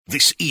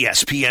This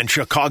ESPN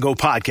Chicago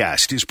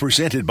podcast is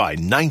presented by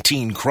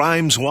 19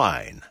 Crimes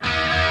Wine. Black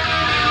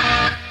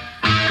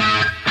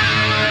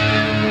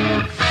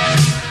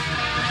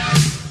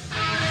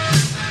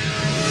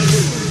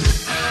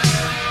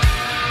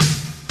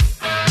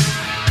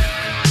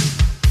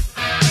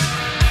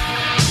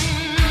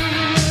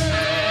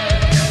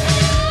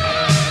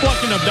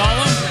and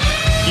Abdallah,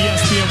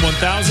 ESPN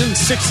 1000,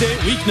 6 to 8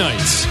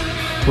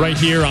 weeknights, right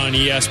here on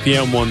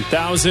ESPN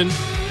 1000.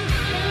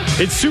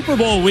 It's Super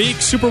Bowl week.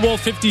 Super Bowl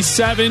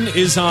 57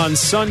 is on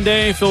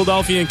Sunday,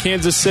 Philadelphia and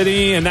Kansas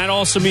City, and that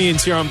also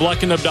means here on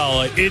Black and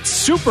Abdallah, it's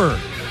Super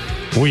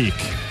Week.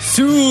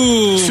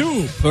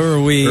 Super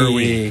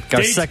Week.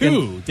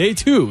 Day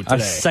two today. Our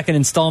second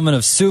installment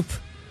of Soup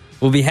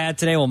will be had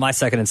today. Well, my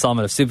second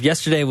installment of Soup.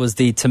 Yesterday was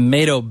the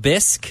tomato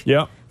bisque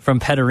from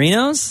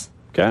Pederinos.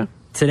 Okay.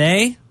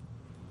 Today,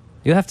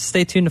 you'll have to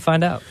stay tuned to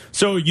find out.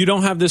 So you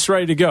don't have this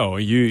ready to go?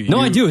 No,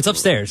 I do. It's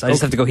upstairs. I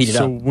just have to go heat it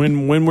up. So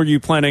when were you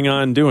planning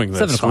on doing this?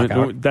 7 o'clock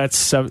hour. That's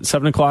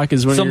 7 o'clock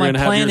is when you're going to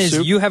have your soup? So my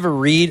plan is you have a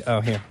read.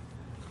 Oh, here.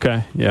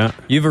 Okay, yeah.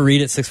 You have a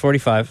read at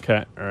 6:45.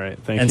 Okay, all right.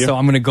 Thank you. And so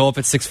I'm going to go up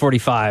at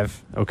 6:45.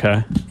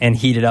 Okay. And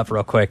heat it up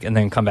real quick and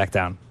then come back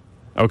down.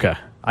 Okay.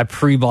 I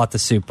pre-bought the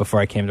soup before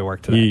I came to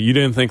work today. You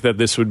didn't think that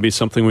this would be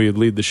something we would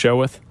lead the show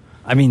with?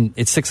 I mean,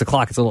 it's 6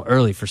 o'clock. It's a little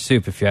early for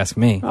soup, if you ask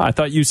me. Oh, I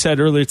thought you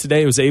said earlier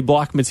today it was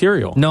A-block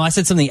material. No, I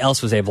said something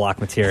else was A-block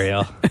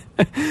material.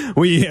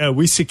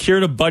 We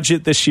secured a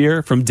budget this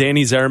year from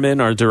Danny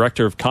Zerman, our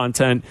director of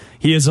content.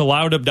 He has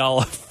allowed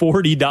Abdallah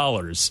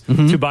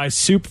 $40 to buy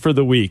soup for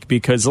the week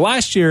because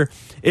last year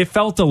it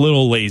felt a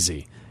little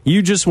lazy.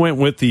 You just went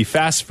with the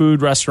fast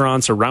food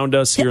restaurants around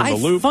us here in the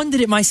Loop. I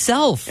funded it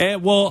myself.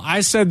 Well, I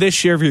said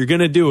this year, if you're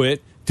going to do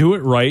it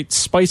right,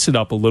 spice it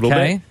up a little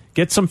bit.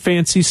 Get some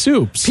fancy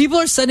soups. People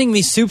are sending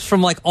me soups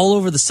from like all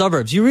over the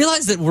suburbs. You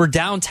realize that we're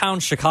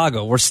downtown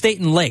Chicago. We're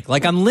Staten Lake.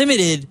 Like I'm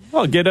limited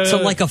to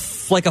like a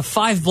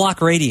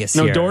 5-block radius.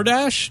 No here.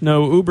 DoorDash?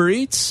 No Uber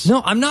Eats?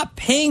 No, I'm not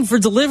paying for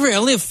delivery. I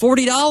only have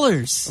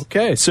 $40.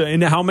 Okay, so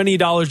and how many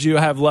dollars do you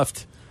have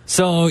left?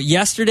 So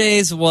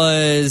yesterday's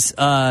was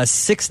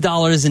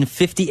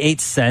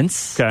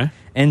 $6.58. Okay.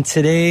 And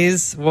today I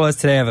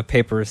have a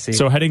paper receipt.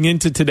 So heading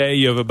into today,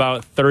 you have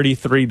about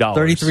 $33.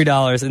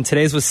 $33, and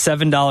today's was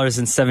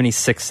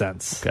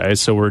 $7.76. Okay,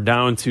 so we're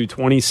down to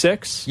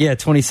 26. Yeah,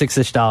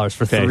 $26-ish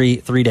for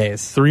three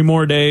days. 3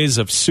 more days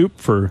of soup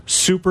for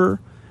Super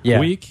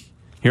Week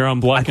here on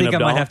Black and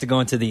Abdallah. I might have to go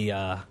into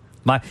the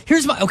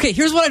here's what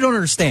I don't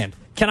understand.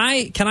 Can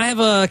I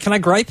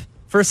gripe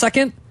for a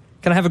second?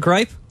 Can I have a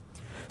gripe?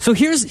 So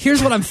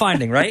here's what I'm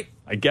finding, right?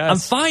 I guess I'm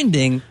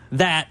finding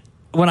that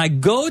when I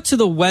go to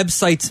the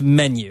website's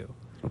menu,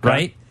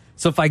 right?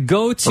 So if I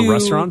go to... The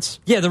restaurants?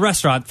 Yeah, the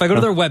restaurant. If I go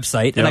to their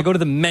website and I go to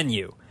the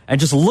menu and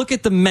just look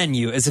at the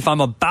menu as if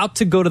I'm about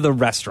to go to the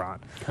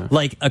restaurant,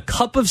 like a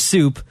cup of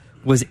soup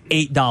was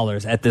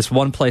 $8 at this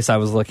one place I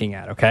was looking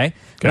at, okay?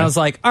 And I was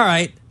like, all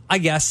right, I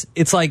guess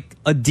it's like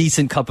a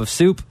decent cup of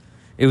soup.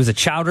 It was a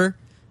chowder.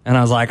 And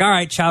I was like, all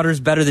right, chowder's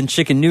better than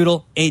chicken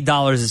noodle.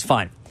 $8 is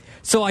fine.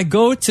 So I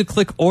go to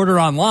click order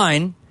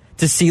online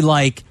to see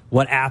like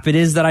what app it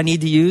is that I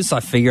need to use. So I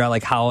figure out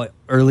like how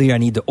early I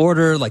need to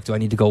order. Like, do I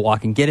need to go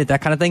walk and get it?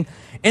 That kind of thing.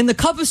 And the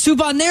cup of soup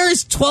on there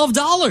is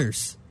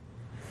 $12.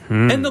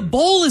 And the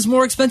bowl is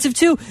more expensive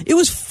too. It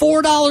was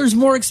 $4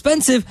 more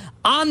expensive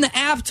on the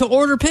app to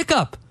order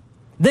pickup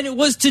than it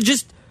was to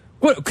just,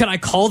 can I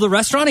call the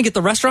restaurant and get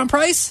the restaurant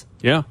price?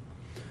 Yeah.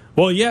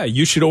 Well, yeah,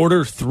 you should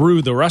order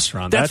through the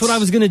restaurant. That's what I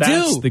was going to do.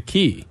 That's the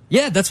key.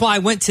 Yeah, that's why I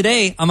went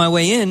today on my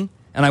way in,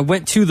 and I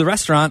went to the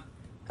restaurant,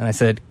 and I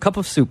said, cup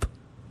of soup.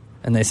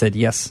 And they said,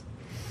 yes.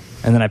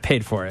 And then I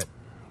paid for it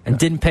and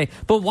didn't pay.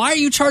 But why are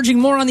you charging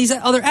more on these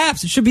other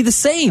apps? It should be the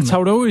same. That's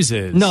how it always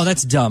is. No,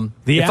 that's dumb.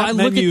 The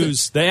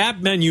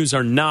app menus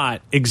are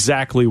not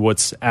exactly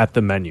what's at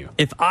the menu.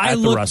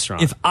 The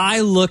restaurant. If I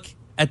look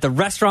at the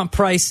restaurant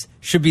price,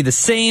 should be the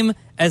same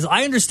as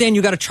I understand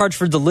you got to charge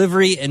for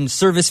delivery and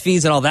service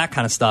fees and all that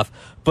kind of stuff.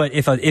 But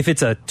if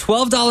it's a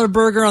 $12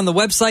 burger on the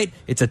website,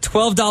 it's a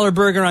 $12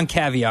 burger on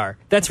Caviar.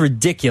 That's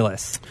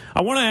ridiculous.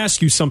 I want to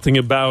ask you something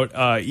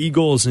about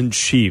Eagles and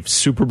Chiefs,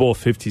 Super Bowl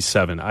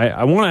 57.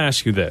 I want to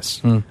ask you this.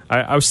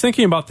 I was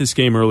thinking about this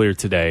game earlier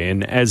today,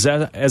 and as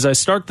I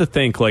start to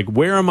think, like,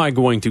 where am I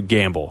going to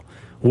gamble?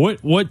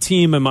 What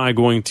team am I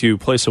going to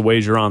place a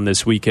wager on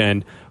this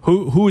weekend?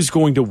 Who is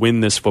going to win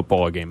this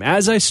football game?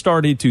 As I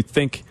started to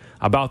think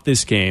about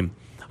this game,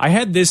 I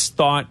had this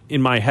thought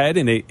in my head,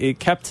 and it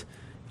kept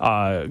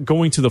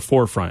going to the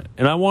forefront.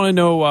 And I want to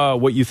know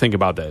what you think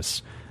about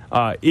this.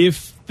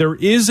 If there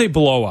is a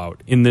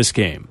blowout in this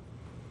game,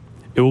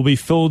 it will be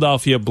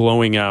Philadelphia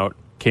blowing out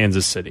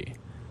Kansas City.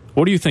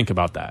 What do you think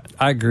about that?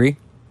 I agree.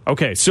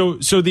 Okay, so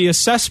the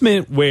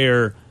assessment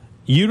where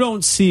you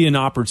don't see an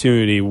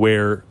opportunity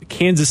where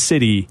Kansas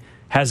City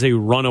has a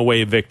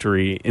runaway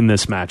victory in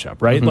this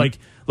matchup, right? Like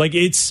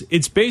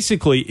it's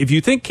basically, if you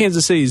think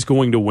Kansas City is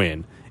going to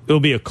win, it'll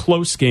be a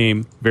close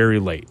game very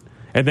late.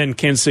 And then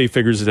Kansas City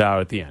figures it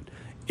out at the end.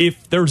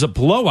 If there's a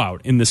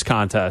blowout in this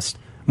contest,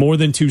 more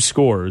than 2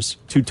 scores,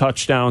 2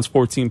 touchdowns,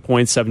 14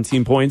 points,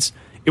 17 points,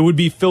 it would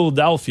be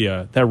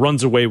Philadelphia that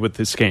runs away with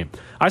this game.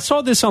 I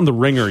saw this on The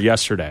Ringer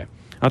yesterday.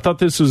 I thought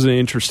this was an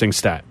interesting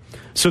stat.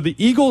 So the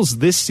Eagles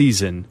this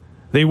season,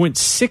 they went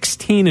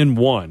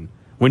 16-1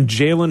 when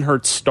Jalen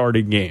Hurts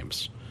started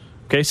games.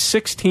 Okay,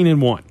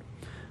 16-1.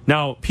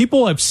 Now,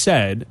 people have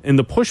said, and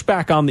the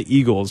pushback on the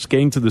Eagles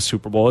getting to the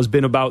Super Bowl has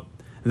been about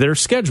their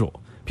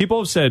schedule. People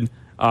have said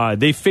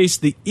they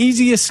faced the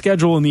easiest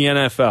schedule in the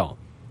NFL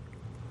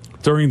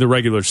during the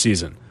regular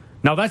season.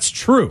 Now, that's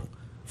true.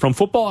 From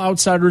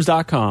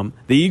FootballOutsiders.com,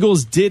 the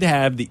Eagles did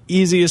have the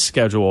easiest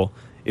schedule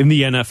in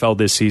the NFL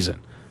this season.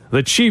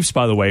 The Chiefs,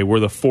 by the way, were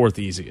the 4th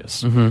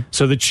easiest.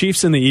 So the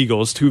Chiefs and the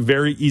Eagles, 2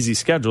 very easy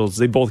schedules,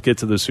 they both get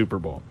to the Super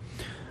Bowl.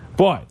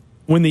 But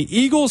when the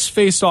Eagles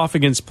faced off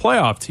against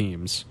playoff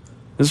teams,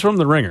 this is from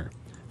The Ringer,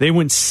 they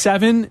went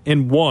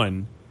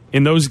 7-1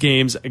 in those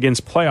games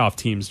against playoff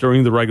teams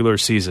during the regular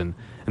season.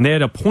 And they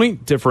had a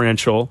point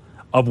differential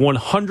of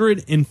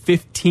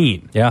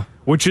 115,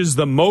 which is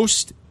the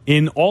most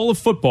in all of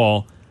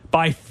football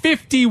by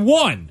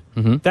 51.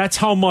 That's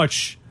how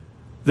much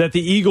that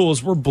the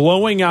Eagles were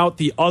blowing out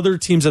the other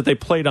teams that they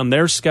played on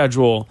their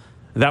schedule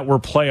that were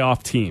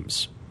playoff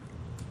teams.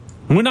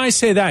 When I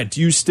say that,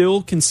 do you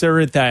still consider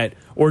it that,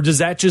 or does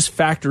that just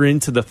factor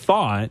into the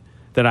thought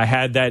that I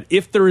had that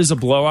if there is a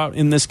blowout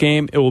in this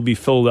game, it will be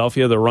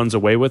Philadelphia that runs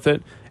away with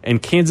it,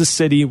 and Kansas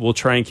City will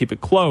try and keep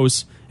it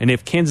close, and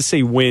if Kansas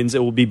City wins, it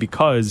will be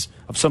because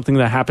of something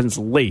that happens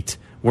late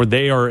where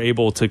they are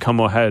able to come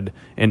ahead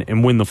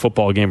and win the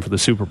football game for the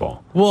Super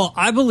Bowl? Well,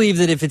 I believe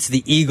that if it's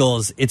the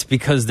Eagles, it's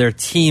because their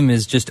team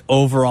is just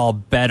overall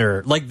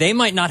better. Like, they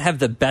might not have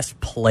the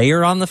best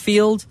player on the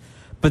field,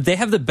 but they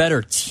have the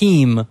better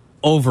team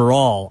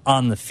overall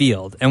on the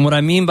field. And what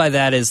I mean by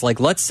that is, like,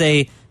 let's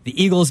say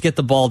the Eagles get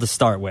the ball to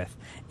start with,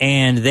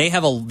 and they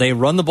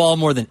run the ball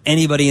more than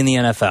anybody in the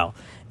NFL.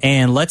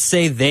 And let's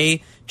say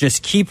they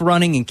just keep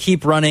running and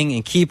keep running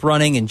and keep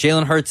running, and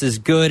Jalen Hurts is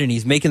good, and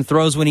he's making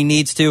throws when he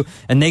needs to,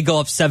 and they go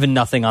up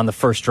 7-0 on the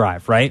first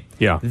drive, right?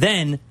 Yeah.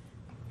 Then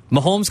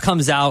Mahomes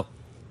comes out.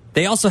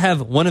 They also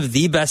have one of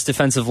the best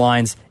defensive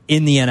lines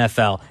in the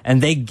NFL,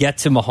 and they get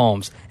to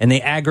Mahomes, and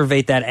they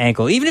aggravate that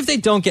ankle. Even if they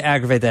don't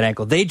aggravate that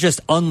ankle, they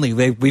just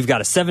unleash. We've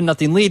got a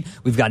 7-0 lead.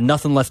 We've got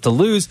nothing left to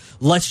lose.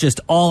 Let's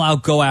just all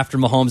out go after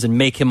Mahomes and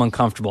make him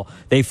uncomfortable.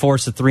 They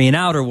force a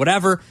 3-and-out or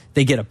whatever.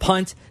 They get a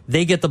punt.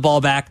 They get the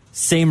ball back.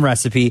 Same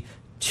recipe.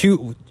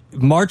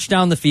 March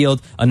down the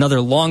field, another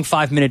long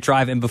 5-minute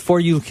drive, and before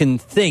you can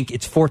think,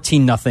 it's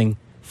 14-0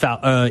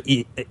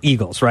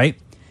 Eagles, right?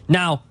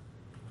 Now,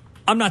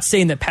 I'm not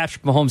saying that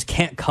Patrick Mahomes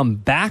can't come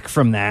back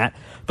from that,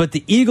 but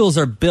the Eagles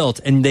are built,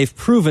 and they've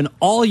proven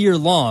all year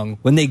long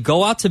when they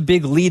go out to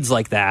big leads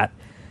like that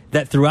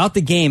throughout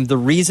the game, the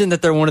reason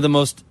that they're one of the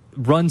most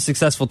run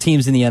successful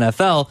teams in the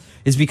NFL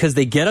is because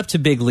they get up to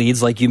big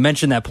leads, like you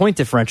mentioned, that point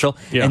differential,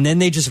 and then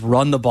they just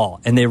run the ball,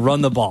 and they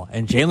run the ball.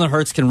 And Jalen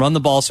Hurts can run the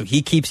ball, so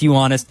he keeps you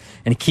honest,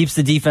 and he keeps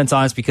the defense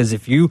honest, because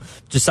if you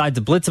decide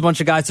to blitz a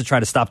bunch of guys to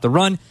try to stop the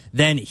run,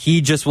 then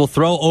he just will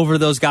throw over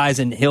those guys,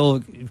 and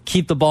he'll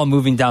keep the ball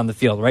moving down the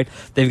field, right?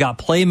 They've got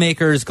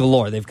playmakers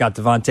galore. They've got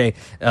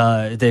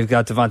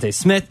Devontae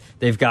Smith.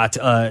 They've got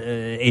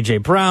A.J.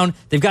 Brown.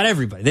 They've got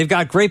everybody. They've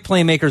got great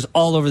playmakers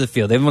all over the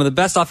field. They have one of the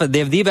best they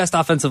have the best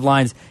offensive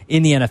lines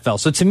in the NFL.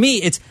 So to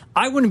me,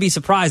 I wouldn't be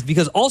surprised,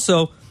 because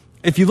also,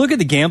 if you look at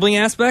the gambling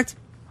aspect,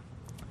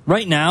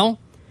 right now,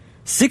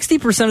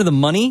 60% of the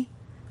money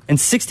and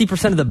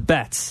 60% of the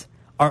bets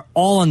are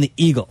all on the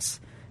Eagles.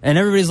 And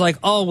everybody's like,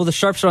 oh, well, the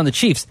sharps are on the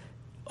Chiefs.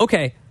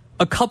 Okay,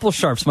 a couple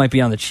sharps might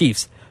be on the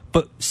Chiefs,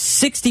 but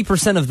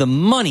 60% of the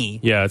money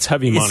it's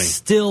heavy money. Is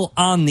still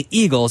on the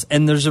Eagles.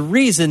 And there's a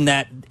reason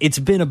that it's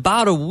been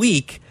about a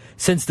week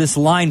since this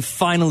line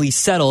finally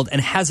settled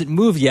and hasn't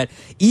moved yet,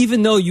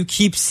 even though you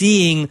keep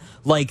seeing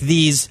like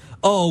these,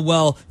 oh,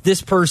 well,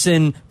 this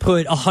person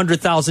put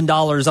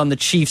 $100,000 on the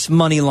Chiefs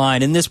money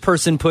line, and this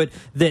person put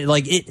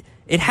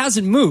it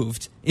hasn't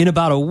moved in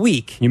about a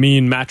week. You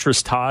mean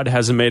Mattress Todd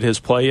hasn't made his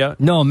play yet?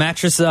 No,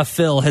 Mattress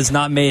Phil has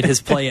not made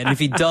his play yet. And if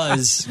he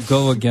does,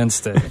 go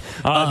against it.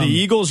 The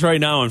Eagles right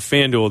now on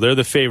FanDuel, they're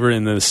the favorite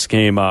in this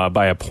game by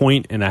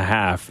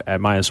 1.5 at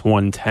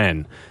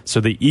 -110. So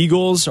the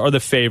Eagles are the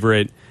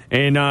favorite.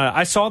 And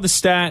I saw the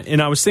stat,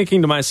 and I was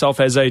thinking to myself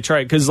as I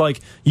tried, because like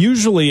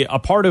usually a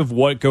part of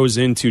what goes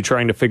into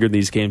trying to figure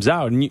these games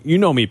out, and you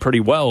know me pretty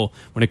well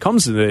when it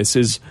comes to this,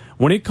 is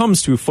when it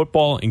comes to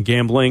football and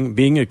gambling,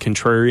 being a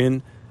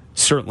contrarian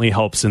certainly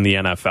helps in the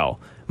NFL.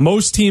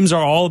 Most teams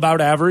are all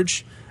about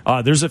average.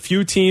 There's a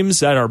few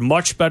teams that are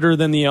much better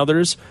than the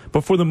others,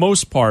 but for the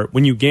most part,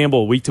 when you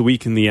gamble week to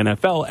week in the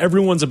NFL,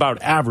 everyone's about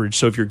average.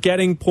 So if you're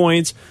getting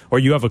points, or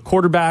you have a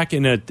quarterback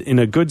in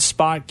a good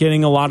spot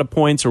getting a lot of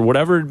points, or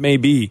whatever it may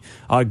be,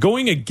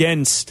 going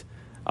against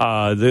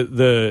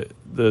the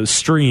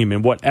stream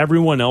and what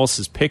everyone else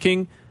is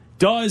picking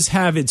does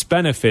have its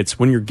benefits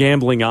when you're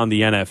gambling on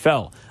the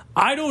NFL.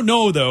 I don't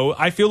know, though.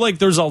 I feel like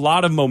there's a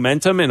lot of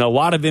momentum and a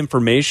lot of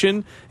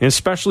information, and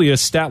especially a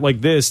stat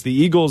like this. The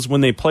Eagles,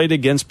 when they played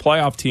against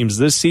playoff teams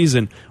this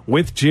season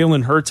with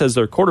Jalen Hurts as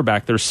their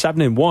quarterback, they're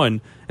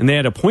 7-1, and they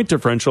had a point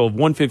differential of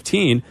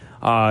 115,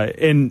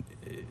 and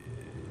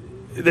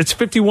that's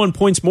 51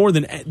 points more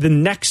than the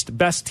next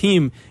best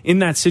team in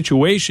that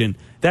situation.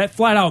 That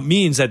flat out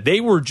means that they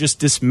were just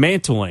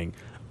dismantling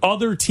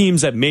other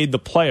teams that made the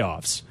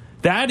playoffs.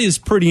 That is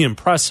pretty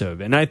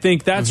impressive. And I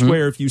think that's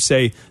where, if you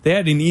say they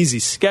had an easy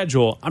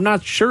schedule, I'm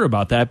not sure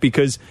about that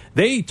because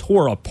they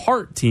tore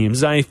apart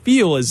teams. I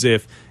feel as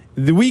if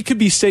we could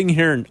be sitting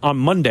here on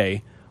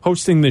Monday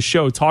hosting this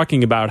show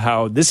talking about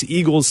how this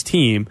Eagles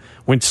team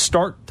went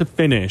start to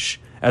finish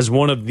as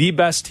one of the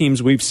best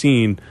teams we've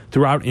seen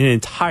throughout an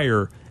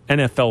entire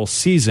NFL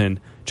season,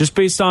 just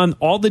based on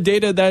all the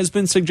data that has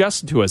been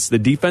suggested to us. The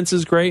defense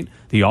is great.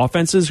 The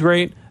offense is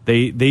great.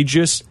 They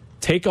just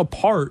take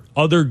apart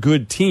other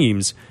good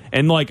teams.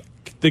 And like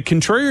the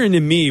contrarian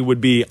in me would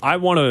be, I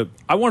want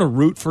to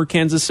root for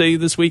Kansas City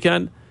this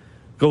weekend.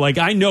 Like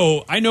I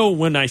know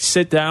when I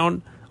sit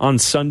down on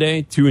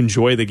Sunday to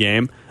enjoy the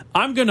game,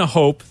 I'm going to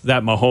hope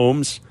that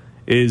Mahomes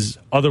is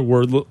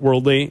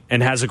otherworldly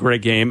and has a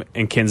great game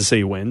and Kansas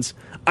City wins.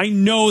 I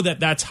know that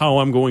that's how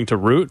I'm going to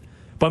root,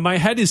 but my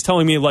head is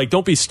telling me, like,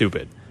 don't be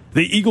stupid.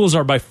 The Eagles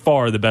are by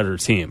far the better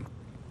team.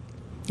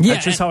 Yeah,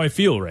 that's just how I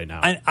feel right now.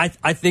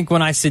 I think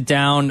when I sit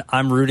down,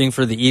 I'm rooting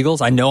for the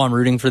Eagles. I know I'm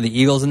rooting for the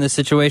Eagles in this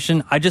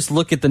situation. I just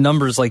look at the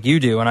numbers like you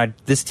do, and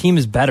this team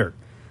is better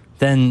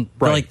than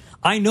like.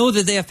 I know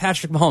that they have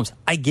Patrick Mahomes.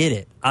 I get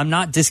it. I'm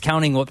not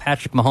discounting what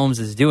Patrick Mahomes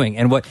is doing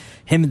and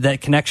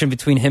that connection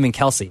between him and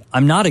Kelsey.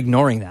 I'm not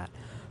ignoring that.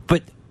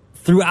 But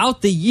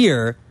throughout the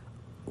year,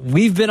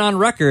 we've been on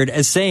record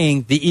as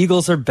saying the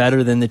Eagles are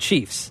better than the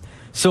Chiefs.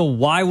 So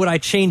why would I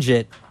change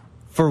it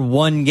for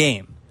one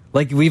game?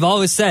 Like we've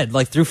always said,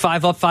 like through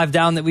 5 up, 5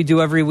 down that we do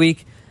every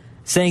week,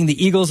 saying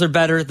the Eagles are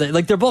better.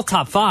 Like they're both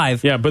top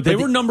 5. Yeah, but the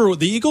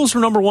Eagles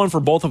were number 1 for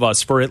both of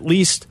us for at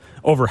least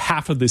over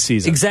half of the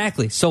season.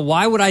 Exactly. So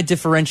why would I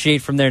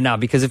differentiate from there now?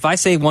 Because if I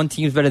say one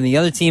team's better than the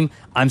other team,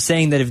 I'm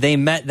saying that if they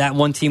met, that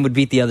one team would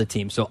beat the other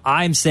team. So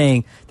I'm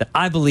saying that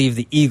I believe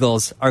the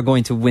Eagles are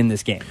going to win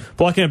this game.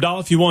 Black and Abdallah,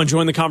 if you want to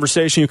join the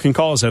conversation, you can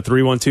call us at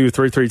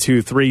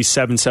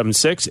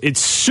 312-332-3776. It's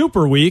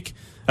Super Week.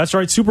 That's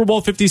right, Super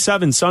Bowl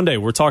 57 Sunday.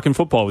 We're talking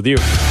football with you.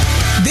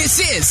 This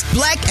is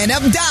Black and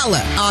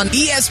Abdallah on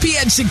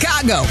ESPN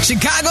Chicago,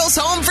 Chicago's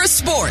home for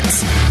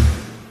sports.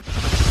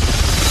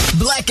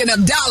 Black and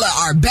Abdallah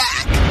are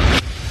back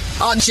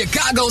on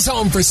Chicago's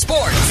home for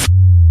sports,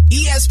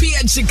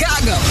 ESPN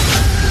Chicago.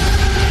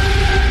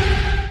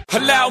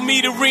 Allow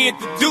me to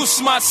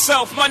reintroduce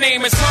myself. My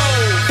name is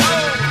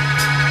Ho.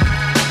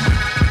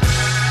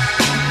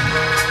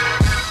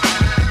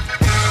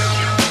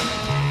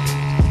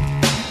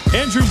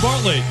 Andrew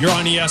Bartlett, you're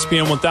on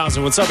ESPN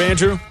 1000. What's up,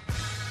 Andrew?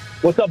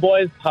 What's up,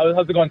 boys?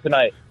 How's it going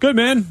tonight? Good,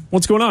 man.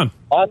 What's going on?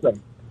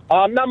 Awesome.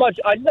 Not much.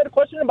 I just had a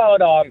question about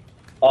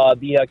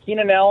the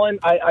Keenan Allen.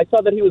 I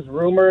saw that he was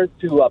rumored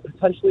to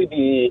potentially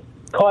be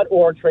cut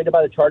or traded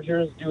by the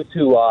Chargers due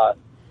to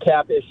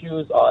cap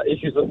issues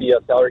with the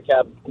salary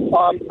cap.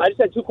 I just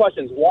had 2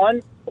 questions.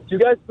 One, do you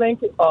guys think?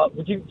 Do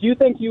you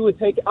think you would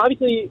take?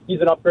 Obviously,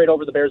 he's an upgrade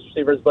over the Bears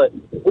receivers, but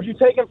would you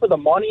take him for the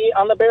money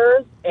on the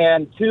Bears?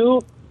 And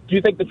 2, do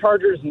you think the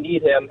Chargers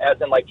need him,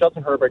 as in like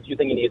Justin Herbert? Do you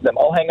think he needs them?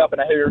 I'll hang up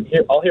and I'll hear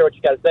what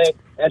you guys say.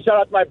 And shout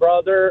out to my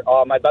brother,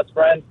 my best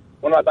friend.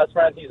 One of my best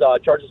friends, he's a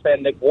Chargers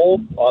fan, Nick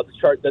Wolf.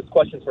 This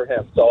question's for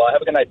him. So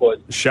have a good night, boys.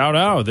 Shout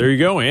out. There you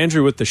go,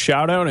 Andrew, with the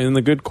shout out and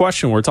the good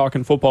question. We're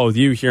talking football with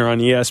you here on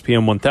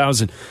ESPN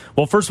 1000.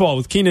 Well, first of all,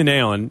 with Keenan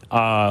Allen,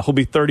 he'll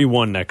be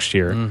 31 next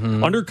year.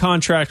 Under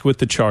contract with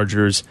the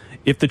Chargers.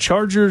 If the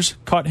Chargers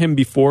cut him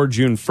before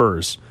June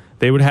 1st,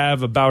 they would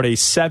have about a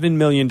 $7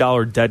 million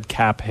dead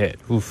cap hit.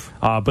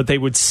 But they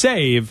would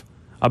save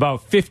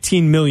about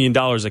 $15 million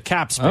of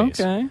cap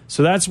space. Okay.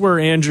 So that's where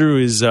Andrew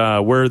is,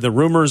 where the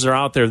rumors are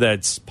out there that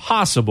it's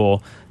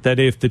possible that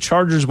if the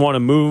Chargers want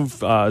to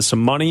move some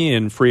money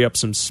and free up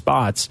some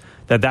spots,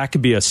 that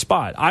could be a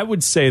spot. I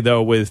would say,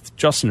 though, with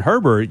Justin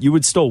Herbert, you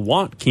would still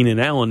want Keenan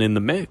Allen in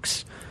the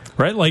mix.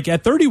 Right? Like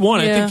at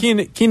 31, I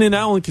think Keenan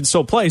Allen can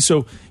still play.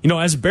 So,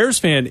 as a Bears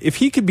fan, if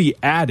he could be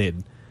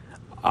added,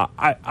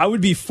 I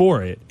would be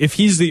for it. If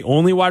he's the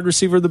only wide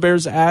receiver the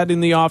Bears add in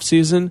the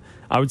offseason,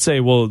 I would say,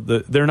 well,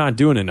 they're not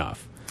doing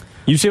enough.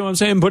 You see what I'm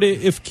saying? But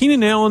if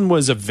Keenan Allen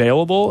was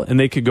available and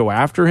they could go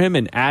after him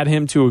and add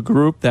him to a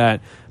group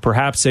that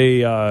perhaps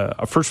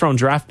a first-round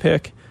draft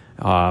pick,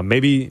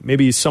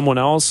 maybe someone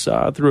else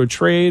through a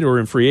trade or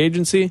in free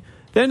agency,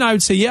 then I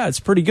would say, yeah, it's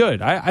pretty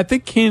good. I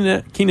think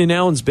Keenan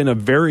Allen's been a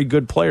very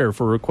good player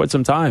for quite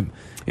some time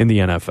in the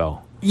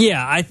NFL.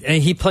 Yeah,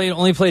 he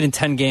only played in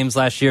 10 games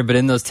last year, but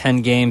in those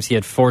 10 games, he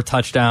had 4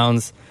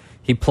 touchdowns.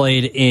 He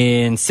played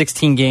in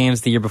 16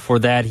 games the year before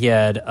that. He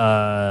had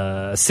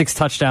 6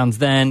 touchdowns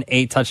then,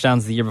 8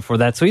 touchdowns the year before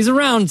that. So he's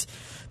around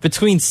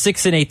between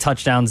 6 and 8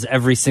 touchdowns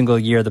every single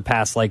year the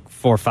past 4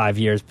 or 5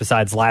 years,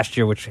 besides last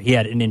year, which he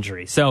had an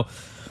injury. So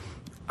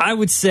I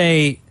would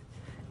say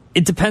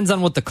it depends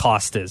on what the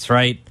cost is,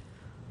 right?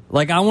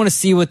 Like, I want to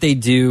see what they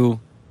do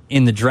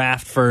in the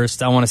draft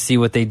first. I want to see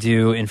what they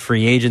do in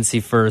free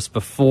agency first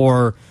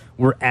before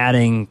we're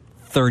adding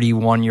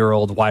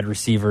 31-year-old wide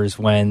receivers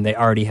when they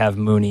already have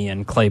Mooney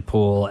and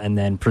Claypool, and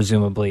then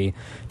presumably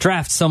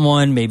draft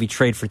someone, maybe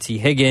trade for T.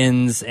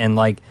 Higgins, and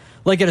like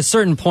at a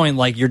certain point,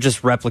 like, you're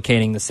just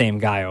replicating the same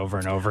guy over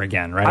and over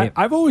again, right?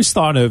 I've always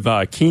thought of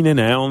Keenan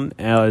Allen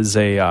as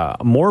a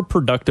more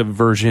productive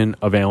version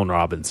of Allen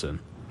Robinson.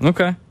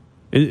 Okay.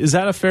 Is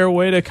that a fair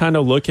way to kind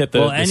of look at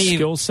the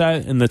skill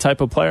set and the type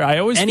of player? I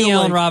always feel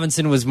Allen like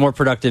Robinson was more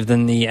productive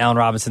than the Allen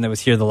Robinson that was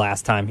here the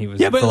last time he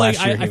was. Yeah, but the like,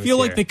 last year I feel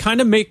like they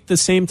kind of make the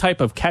same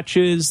type of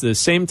catches, the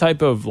same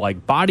type of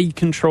like body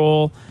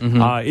control.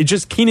 It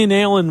just Keenan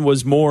Allen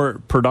was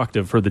more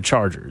productive for the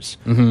Chargers.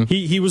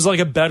 He was like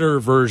a better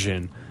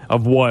version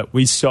of what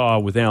we saw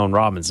with Allen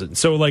Robinson.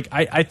 So like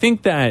I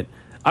think that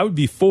I would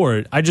be for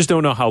it. I just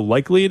don't know how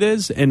likely it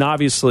is. And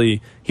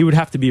obviously, he would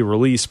have to be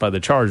released by the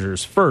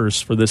Chargers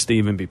first for this to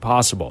even be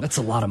possible. That's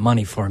a lot of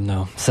money for him,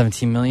 though.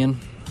 $17 million.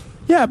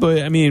 Yeah,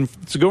 but I mean,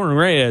 Gordon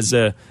Ray as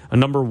a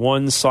number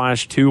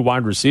 1/2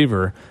 wide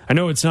receiver. I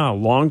know it's not a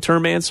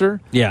long-term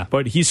answer. Yeah,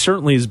 but he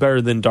certainly is better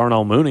than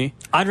Darnell Mooney.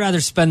 I'd rather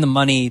spend the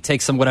money,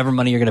 take whatever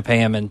money you're going to pay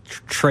him, and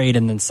trade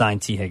and then sign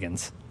T.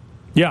 Higgins.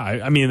 Yeah,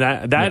 I mean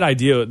that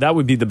idea, that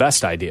would be the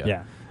best idea.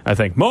 Yeah. I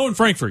think. Mo in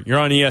Frankfurt, you're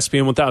on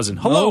ESPN 1000.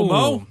 Hello,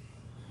 Mo.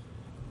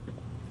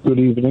 Good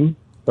evening,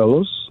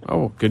 fellas.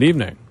 Oh, good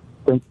evening.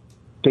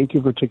 Thank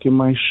you for taking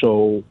my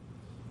show.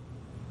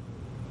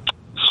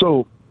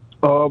 So,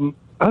 I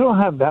don't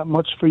have that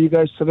much for you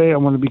guys today. I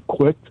want to be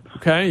quick.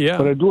 Okay, yeah.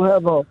 But I do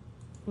have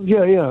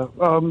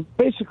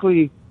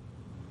basically,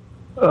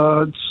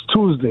 it's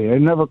Tuesday. I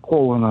never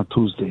call on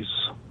Tuesdays.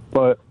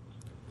 But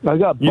I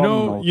got bum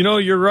notes.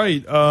 You're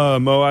right,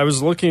 Mo. I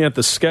was looking at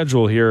the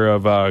schedule here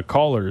of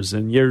callers,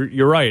 and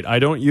you're right. I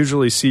don't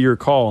usually see your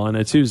call on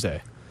a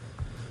Tuesday.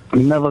 I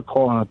never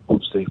call on a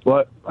Tuesday,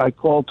 but I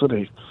called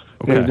today.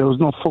 Okay. Hey, there was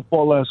no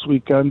football last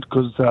weekend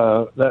because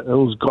it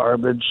was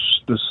garbage.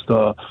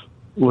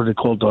 What they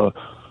call the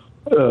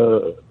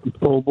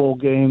Pro Bowl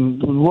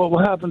game.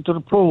 What happened to the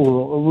Pro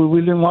Bowl?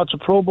 We didn't watch a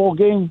Pro Bowl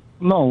game?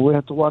 No, we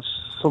had to watch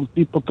some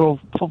people throw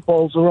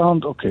footballs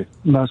around? Okay,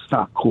 that's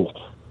not cool.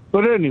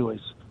 But anyways.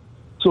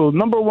 So,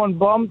 number one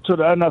bum to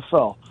the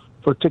NFL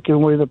for taking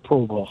away the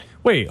Pro Bowl.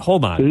 Wait,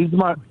 hold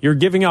on. You're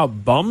giving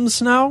out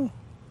bums now?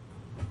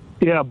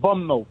 Yeah,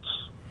 bum notes.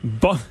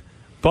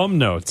 Bum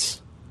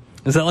notes.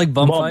 Is that like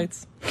bum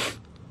fights?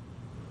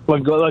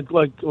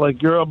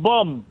 Like you're a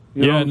bum.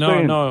 You know what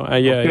I'm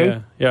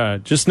saying? Yeah.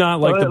 Just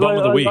not like the bum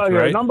of the week,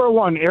 right? Number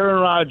one,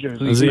 Aaron Rodgers.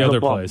 Who's the other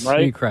place? Right?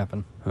 Who are you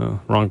crapping? Oh,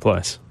 wrong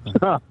place.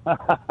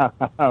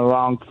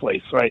 Wrong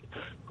place, right.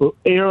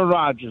 Aaron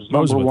Rodgers,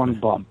 number one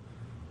bum.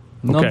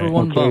 Number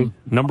one bum.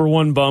 Number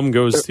one bum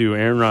goes to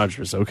Aaron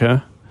Rodgers,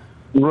 okay?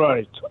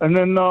 Right. And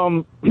then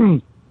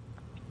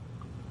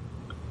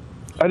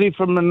Eddie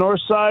from the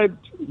north side,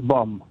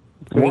 bum.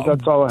 Okay,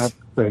 that's all I have to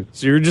say.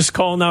 So you're just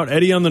calling out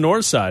Eddie on the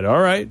north side, all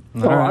right?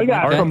 I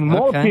got some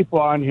more people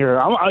on here.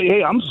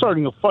 I'm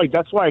starting a fight.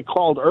 That's why I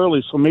called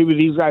early, so maybe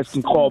these guys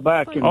can call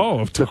back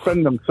and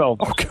defend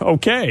themselves.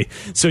 Okay.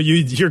 So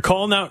you're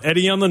calling out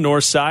Eddie on the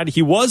north side.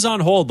 He was on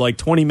hold like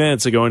 20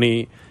 minutes ago, and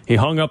he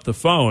hung up the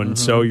phone. Mm-hmm.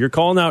 So you're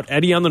calling out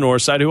Eddie on the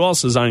north side. Who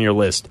else is on your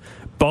list?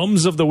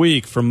 Bums of the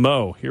week from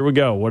Mo. Here we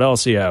go. What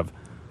else do you have?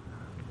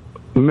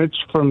 Mitch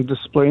from Des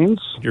Plaines.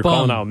 You're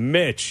calling out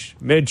Mitch.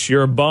 Mitch,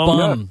 you're a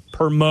bum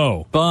per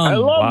Mo. Bum. I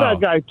love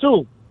that guy,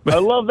 too. I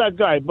love that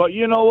guy. But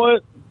you know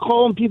what?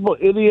 Calling people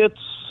idiots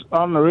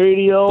on the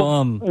radio.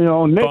 Bum. You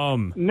know,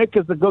 Nick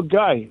is a good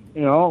guy.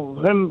 You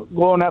know, him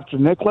going after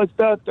Nick like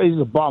that, he's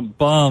a bum.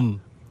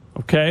 Bum.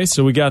 Okay,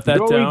 so we got that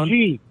down.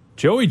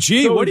 Joey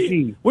G. What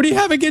do you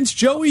have against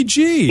Joey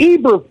G?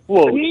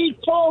 Eberflus. He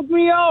called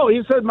me out.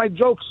 He said my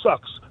joke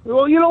sucks.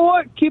 Well, you know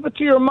what? Keep it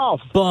to your mouth.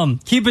 Bum.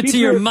 Keep it to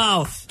your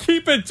mouth.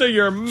 Keep it to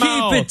your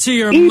mouth. Keep it to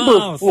your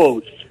mouth.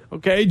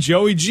 Okay,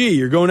 Joey G.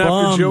 You're going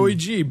after Joey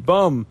G.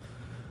 Bum.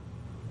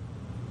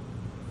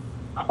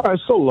 I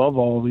still love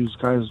all these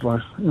guys, but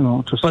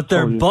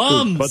they're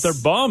bums. But they're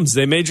bums.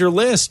 They made your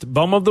list.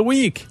 Bum of the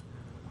week.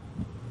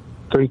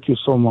 Thank you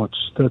so much.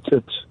 That's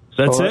it.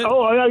 That's it?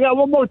 Oh, I got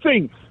one more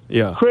thing.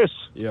 Yeah. Chris.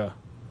 Yeah.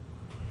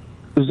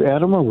 Is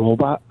Adam a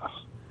robot?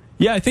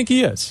 Yeah, I think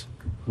he is.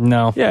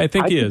 No. Yeah, I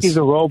think he is. He's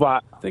a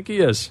robot. I think he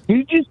is.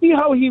 Did you see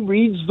how he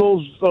reads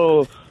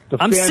those?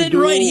 I'm sitting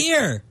right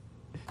here.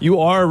 You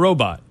are a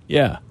robot.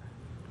 Yeah.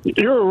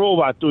 You're a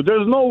robot, dude.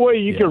 There's no way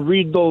you can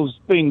read those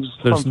things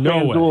There's from no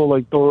FanDuel way.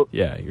 like those.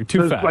 Yeah, you're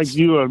too fast. Like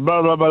you and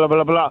blah blah blah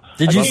blah blah.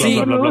 Did you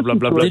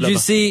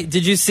see?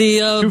 Did you see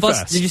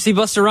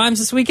Busta Rhymes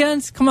this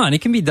weekend? Come on,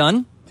 it can be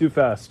done. Too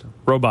fast.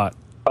 Robot.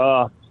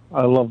 I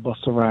love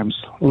Busta Rhymes.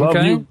 Love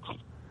you.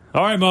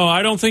 All right, Mo,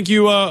 I don't think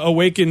you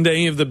awakened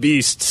any of the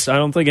beasts. I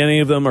don't think any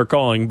of them are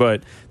calling,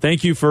 but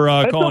thank you for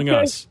calling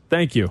us.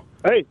 Thank you.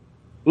 Hey,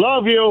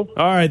 love you. All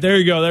right, there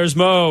you go. There's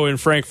Mo in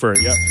Frankfurt.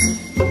 Yep.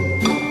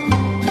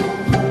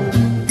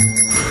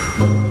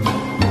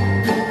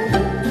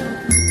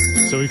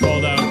 So we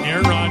called out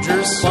Aaron Rodgers.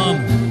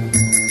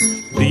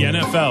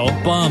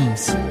 NFL.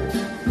 Bums.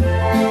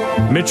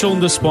 Mitchell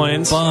and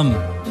Desplaines. Bum.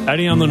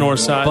 Eddie on the north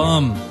side.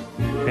 Bum.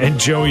 And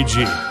Joey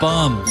G.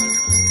 Bum.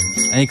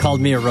 And he called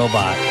me a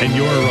robot. And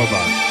you're a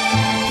robot.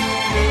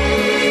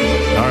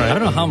 All right. I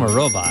don't know how I'm a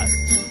robot.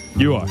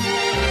 You are.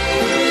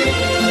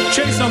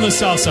 Chase on the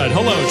south side.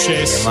 Hello,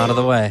 Chase. I'm out of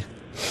the way.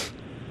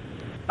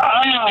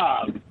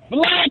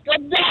 Black,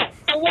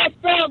 what's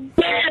up,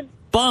 man?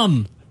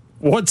 Bum.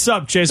 What's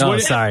up, Chase? Oh,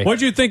 sorry.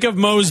 What'd you think of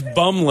Mo's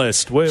bum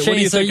list? What do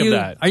you think of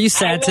that? Are you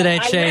sad today,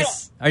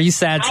 Chase? Are you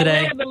sad today?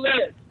 I read the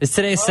list. Is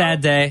today a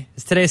sad day?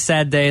 Is today a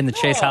sad day in the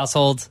Chase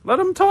household? Let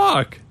him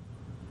talk.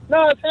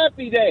 No, it's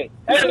happy day.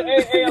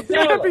 Hey,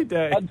 Abdallah. Happy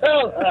day.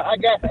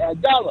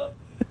 Abdallah,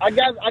 I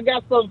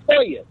got something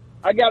for you.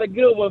 I got a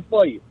good one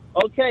for you.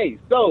 Okay,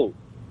 so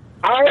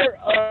I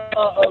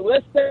heard,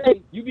 let's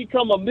say you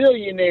become a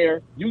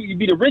millionaire, you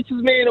be the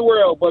richest man in the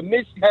world, but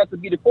Mitch has to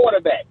be the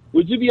quarterback.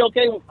 Would you be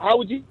okay? How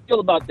would you feel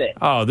about that?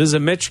 Oh, this is a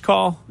Mitch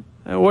call?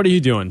 What are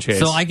you doing, Chase?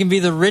 So I can be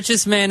the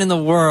richest man in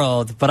the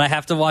world, but I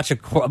have to watch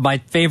my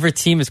favorite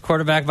team is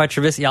quarterback by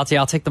Trubisky. I'll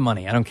take the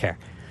money. I don't care.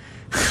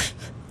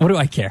 What do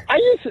I care?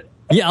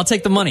 Yeah, I'll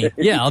take the money.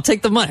 Yeah, I'll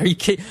take the money. Are you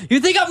kidding? You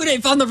think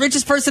if I'm the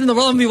richest person in the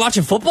world, I'm going to be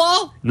watching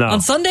football? No.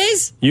 On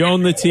Sundays? You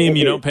own the team.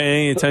 You don't pay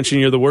any attention.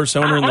 You're the worst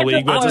owner in the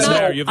league. What does it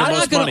matter? You have the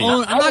most money.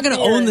 I'm not going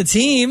to own the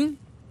team.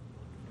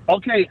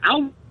 Okay,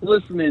 I'm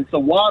listening to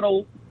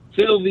Waddle,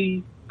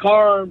 Sylvie,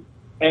 Carm,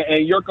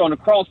 and Yerk on the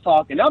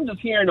crosstalk, and I'm just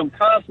hearing them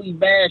constantly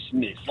bash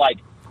Mitch. Like,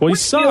 well, he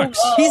sucks.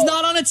 He's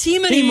not on a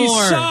team anymore.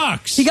 He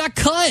sucks. He got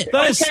cut. The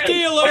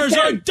Steelers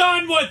are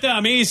done with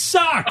him. He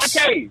sucks.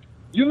 Okay.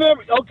 You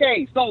remember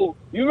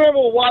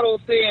what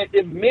Waddle said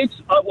if Mitch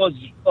was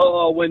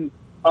when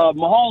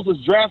Mahomes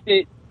was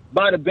drafted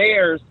by the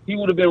Bears, he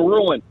would have been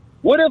ruined.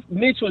 What if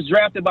Mitch was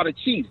drafted by the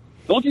Chiefs?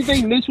 Don't you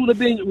think Mitch would have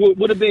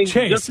been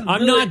Chase, just as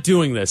I'm good? not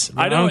doing this.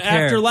 I don't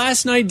care. After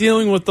last night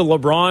dealing with the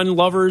LeBron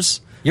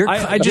lovers,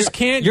 I just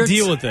can't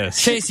deal with this.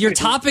 Chase, your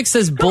topic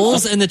says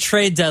Bulls and the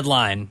trade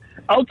deadline.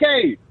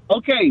 Okay.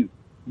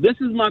 This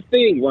is my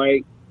thing,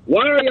 right?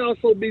 Why are y'all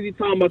so busy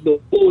talking about the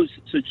Bulls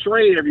to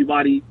trade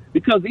everybody?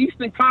 Because the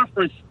Eastern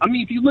Conference, I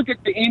mean, if you look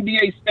at the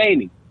NBA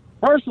standing,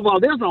 first of all,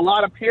 there's a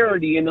lot of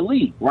parity in the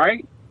league,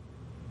 right?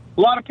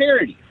 A lot of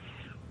parity.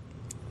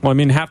 Well, I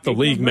mean, half the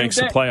league makes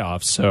the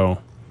playoffs, so.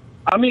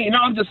 I mean, no,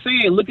 I'm just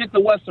saying, look at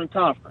the Western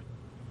Conference.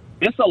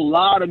 It's a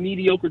lot of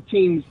mediocre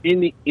teams in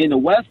the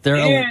West. They're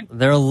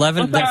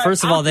 11.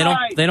 First of all, they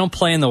don't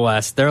play in the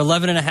West. They're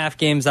 11.5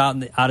 games out of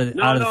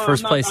the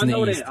first place in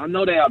the East. I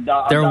know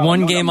that. They're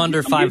one game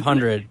under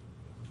 500.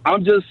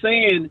 I'm just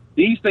saying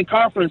the Eastern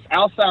Conference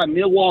outside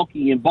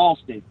Milwaukee and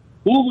Boston.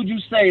 Who would you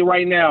say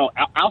right now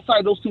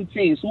outside those two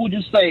teams? Who would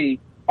you say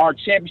are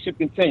championship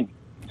contenders?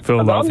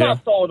 Philadelphia. I'm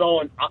not sold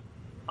on.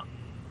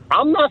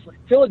 I'm not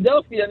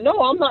Philadelphia. No,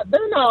 I'm not.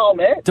 They're not,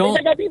 man.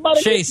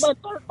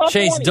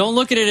 Chase, don't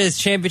look at it as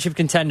championship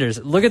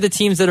contenders. Look at the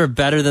teams that are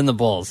better than the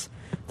Bulls.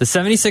 The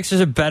 76ers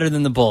are better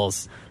than the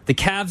Bulls. The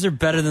Cavs are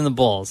better than the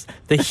Bulls.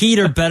 The Heat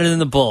are better than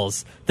the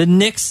Bulls. The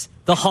Knicks,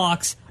 the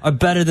Hawks are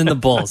better than the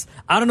Bulls.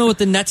 I don't know what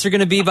the Nets are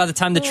going to be by the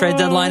time the trade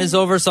deadline is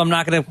over, so I'm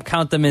not going to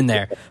count them in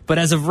there. But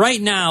as of right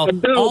now,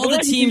 all the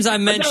teams I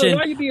mentioned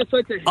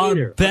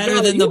are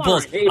better than the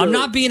Bulls. I'm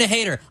not being a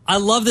hater. I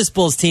love this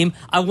Bulls team.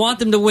 I want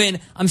them to win.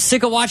 I'm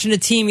sick of watching a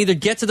team either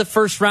get to the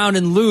first round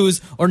and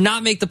lose or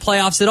not make the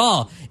playoffs at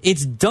all.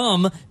 It's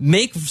dumb.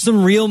 Make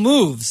some real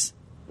moves.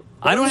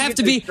 I don't have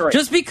to be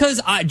just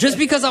because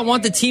I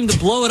want the team to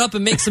blow it up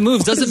and make some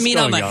moves doesn't mean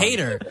I'm a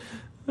hater.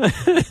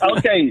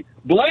 Okay,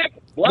 Black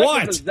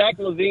What? is a Zach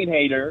LaVine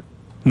hater.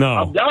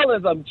 No. Abdallah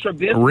is a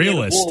Trubisky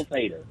Realist. Bulls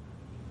hater.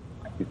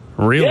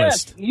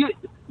 Realist. Yes,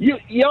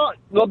 y'all,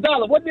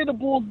 Abdallah, what did the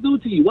Bulls do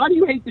to you? Why do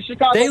you hate the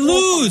Chicago They Bulls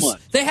so lose.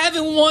 much? They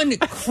haven't won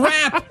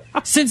crap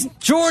since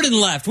Jordan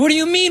left. What do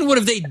you mean? What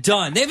have they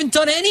done? They haven't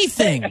done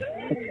anything.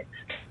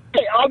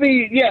 I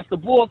mean, yes, the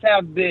Bulls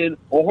have been a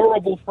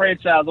horrible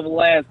franchise over the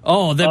last.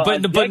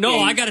 But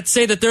no, I got to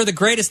say that they're the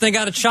greatest. They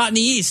got a shot in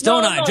the East,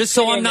 don't I? Just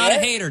so I'm not a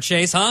hater,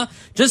 Chase, huh?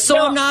 Just so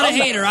I'm not a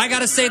hater, I got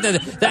to say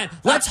that.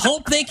 Let's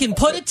hope they can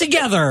put it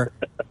together.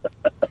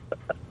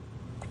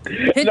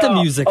 Hit the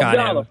music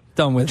on him.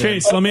 Done with it.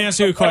 Chase, let me ask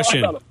you a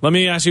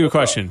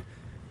question.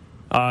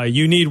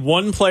 You need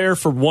one player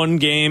for one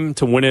game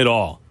to win it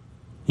all.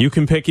 You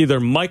can pick either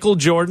Michael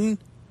Jordan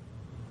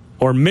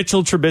or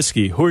Mitchell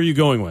Trubisky. Who are you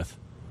going with?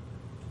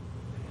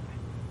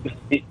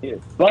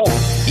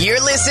 You're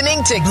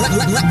listening to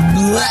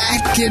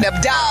Black and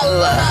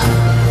Abdallah.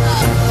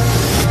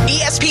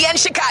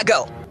 ESPN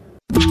Chicago.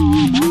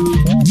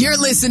 You're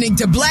listening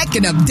to Black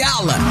and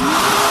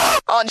Abdallah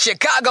on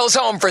Chicago's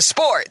home for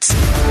sports.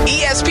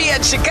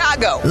 ESPN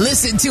Chicago.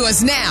 Listen to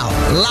us now,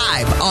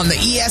 live on the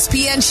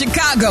ESPN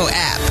Chicago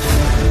app.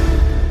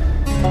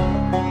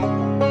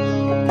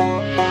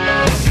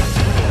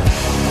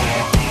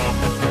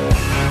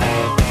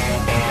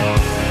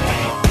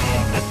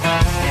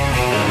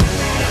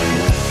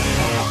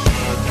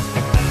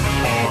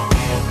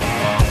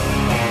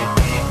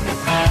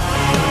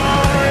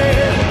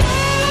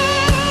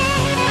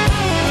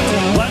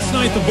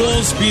 The Bulls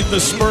Bulls beat the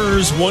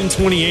Spurs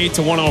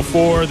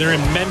 128-104. They're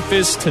in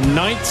Memphis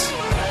tonight.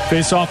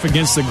 Face off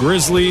against the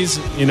Grizzlies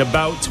in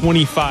about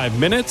 25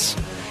 minutes.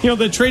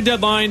 The trade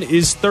deadline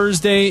is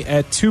Thursday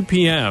at 2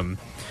 p.m.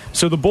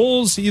 So the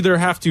Bulls either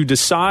have to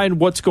decide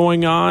what's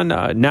going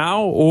on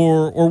now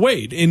or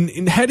wait.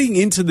 In heading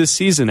into this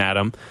season,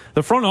 Adam,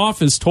 the front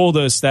office told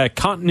us that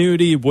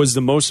continuity was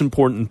the most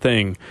important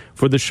thing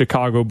for the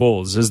Chicago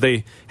Bulls. As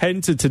they head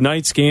into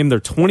tonight's game, they're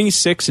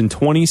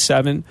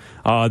 26-27.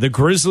 The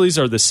Grizzlies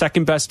are the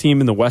second best team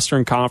in the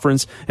Western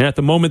Conference, and at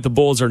the moment the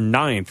Bulls are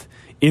 9th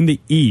in the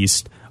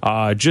East.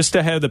 Just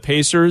ahead of the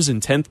Pacers in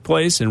 10th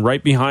place and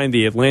right behind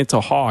the Atlanta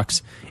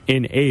Hawks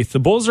in 8th. The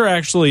Bulls are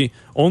actually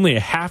only a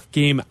half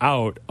game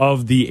out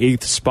of the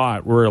 8th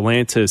spot where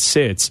Atlanta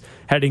sits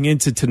heading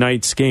into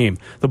tonight's game.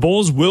 The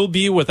Bulls will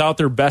be without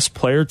their best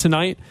player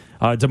tonight.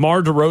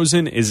 DeMar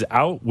DeRozan is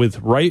out with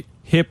right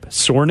hip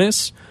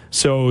soreness.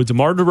 So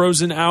DeMar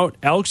DeRozan out.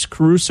 Alex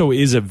Caruso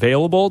is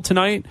available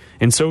tonight,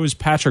 and so is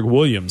Patrick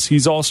Williams.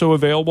 He's also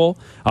available.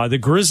 The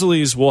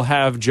Grizzlies will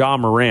have Ja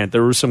Morant.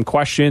 There was some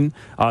question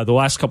the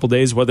last couple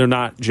days whether or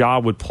not Ja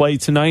would play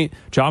tonight.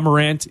 Ja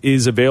Morant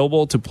is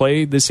available to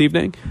play this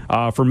evening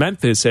for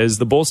Memphis as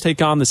the Bulls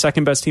take on the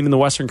second best team in the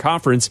Western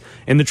Conference.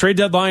 And the trade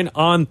deadline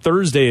on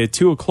Thursday at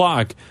 2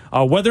 o'clock.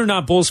 Whether or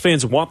not Bulls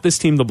fans want this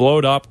team to blow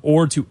it up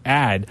or to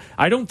add,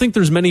 I don't think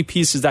there's many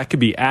pieces that could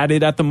be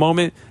added at the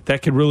moment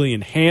that could really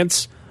enhance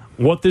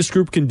what this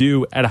group can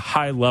do at a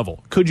high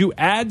level. Could you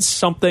add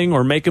something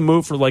or make a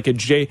move for like a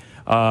Jay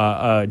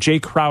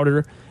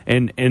Crowder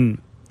and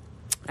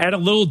add a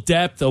little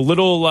depth, a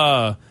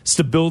little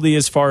stability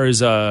as far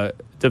as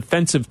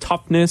defensive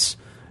toughness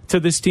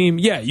to this team?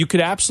 Yeah, you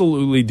could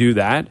absolutely do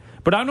that.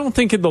 But I don't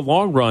think in the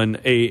long run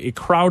a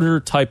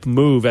Crowder-type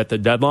move at the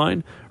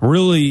deadline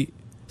really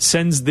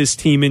sends this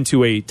team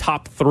into a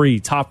top 3,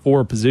 top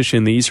 4 position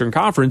in the Eastern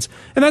Conference.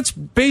 And that's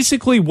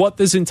basically what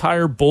this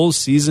entire Bulls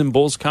season,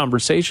 Bulls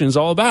conversation is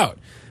all about.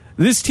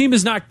 This team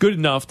is not good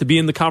enough to be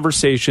in the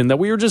conversation that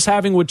we were just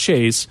having with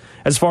Chase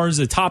as far as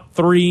the top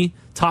 3,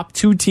 top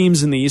 2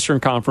 teams in the Eastern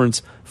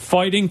Conference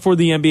fighting for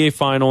the NBA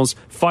Finals,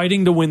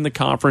 fighting to win the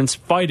conference,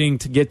 fighting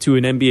to get to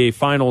an NBA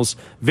Finals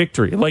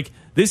victory. Like,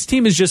 this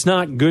team is just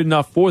not good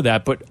enough for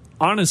that. But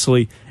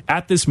honestly,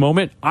 at this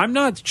moment, I'm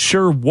not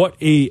sure what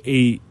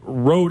a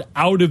road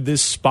out of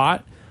this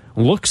spot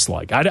looks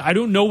like. I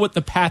don't know what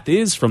the path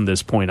is from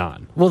this point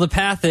on. Well, the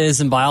path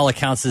is, and by all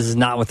accounts, this is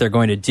not what they're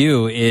going to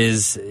do,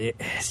 is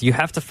you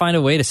have to find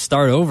a way to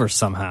start over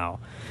somehow.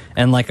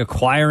 And like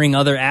acquiring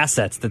other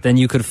assets that then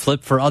you could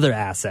flip for other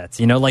assets.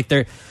 Like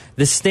the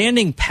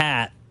standing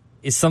pat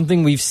is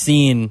something we've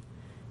seen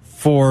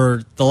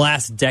for the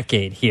last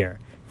decade here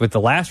with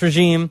the last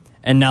regime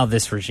and now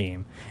this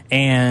regime.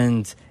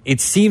 And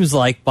it seems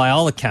like, by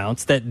all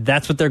accounts, that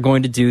that's what they're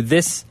going to do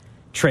this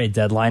trade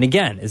deadline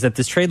again, is that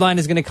this trade line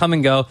is going to come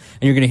and go,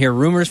 and you're going to hear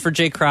rumors for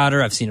Jay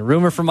Crowder. I've seen a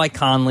rumor for Mike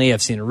Conley.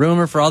 I've seen a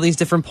rumor for all these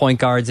different point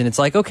guards, and it's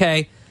like,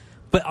 okay,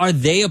 but are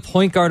they a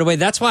point guard away?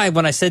 That's why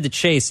when I said to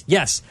Chase,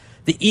 yes,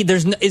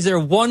 is there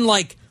one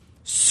like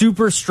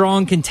super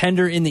strong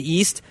contender in the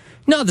East?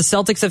 No, the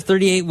Celtics have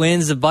 38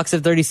 wins, the Bucks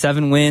have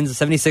 37 wins,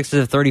 the 76ers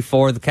have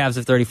 34, the Cavs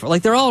have 34.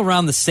 Like, they're all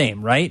around the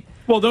same, right?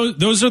 Well,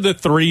 those are the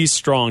 3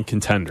 strong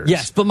contenders.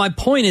 Yes, but my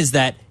point is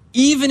that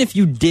even if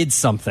you did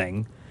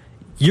something,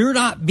 you're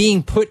not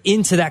being put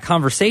into that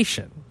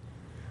conversation.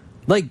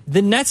 Like,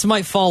 the Nets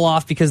might fall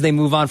off because they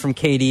move on from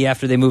KD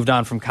after they moved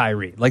on from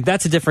Kyrie. Like,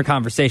 that's a different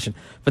conversation.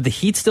 But the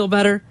Heat's still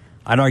better.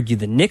 I'd argue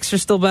the Knicks are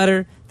still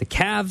better. The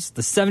Cavs,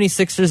 the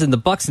 76ers, and the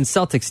Bucks and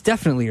Celtics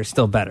definitely are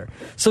still better.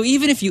 So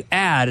even if you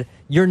add,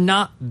 you're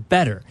not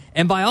better.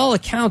 And by all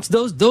accounts,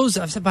 those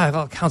I've said by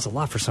all accounts a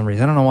lot for some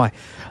reason. I don't know why.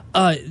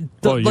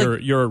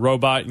 You're a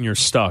robot and you're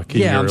stuck.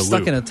 Yeah, I'm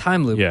stuck in a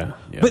time loop. Yeah,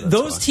 but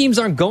those teams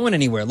aren't going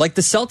anywhere. Like,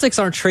 the Celtics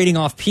aren't trading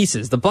off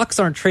pieces. The Bucks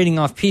aren't trading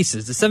off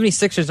pieces. The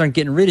 76ers aren't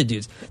getting rid of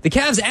dudes. The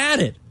Cavs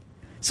added.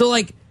 So,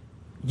 like,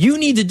 you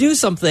need to do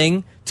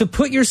something to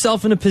put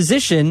yourself in a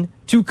position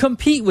to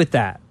compete with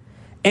that.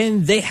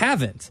 And they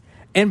haven't.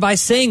 And by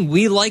saying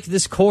we like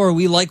this core,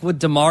 we like what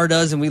DeMar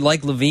does, and we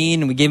like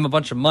Levine, and we gave him a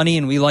bunch of money,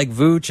 and we like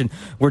Vooch, and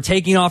we're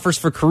taking offers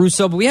for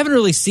Caruso, but we haven't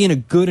really seen a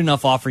good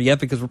enough offer yet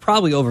because we're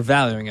probably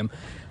overvaluing him.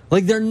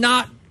 Like, they're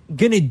not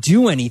going to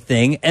do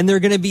anything, and they're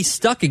going to be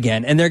stuck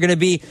again, and they're going to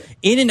be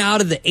in and out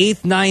of the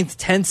 8th, 9th,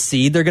 10th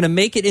seed. They're going to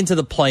make it into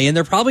the play-in.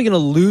 They're probably going to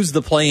lose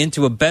the play-in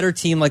to a better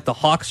team like the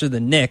Hawks or the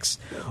Knicks,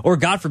 or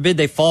God forbid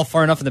they fall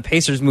far enough and the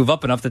Pacers move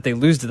up enough that they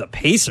lose to the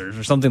Pacers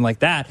or something like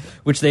that,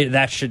 which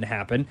that shouldn't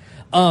happen.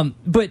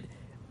 But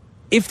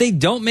if they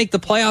don't make the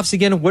playoffs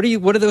again,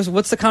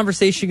 what's the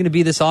conversation going to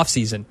be this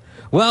offseason?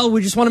 Well,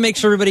 we just want to make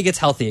sure everybody gets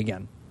healthy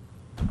again.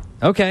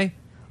 Okay.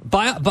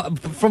 But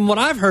from what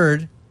I've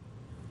heard,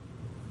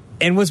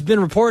 and what's been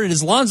reported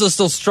is Lonzo's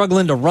still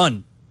struggling to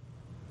run.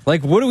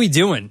 Like, what are we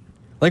doing?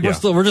 Like,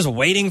 we're just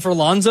waiting for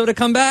Lonzo to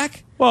come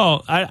back?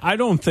 Well, I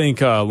don't think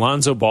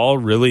Lonzo Ball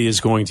really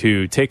is going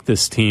to take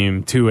this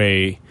team to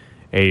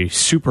a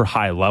super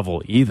high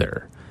level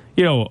either.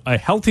 A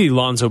healthy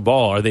Lonzo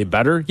Ball, are they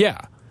better?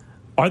 Yeah.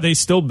 Are they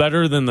still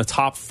better than the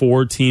top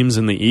 4 teams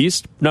in the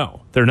East?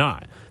 No, they're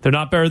not. They're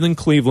not better than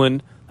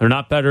Cleveland. They're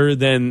not better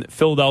than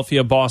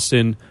Philadelphia,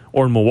 Boston,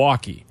 or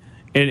Milwaukee.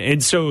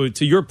 And so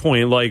to your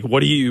point, like,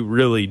 what are you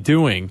really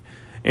doing?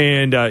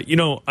 And,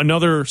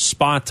 another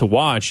spot to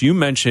watch, you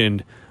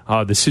mentioned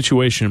the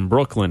situation in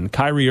Brooklyn.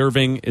 Kyrie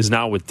Irving is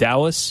now with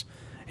Dallas,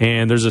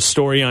 and there's a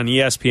story on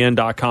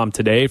ESPN.com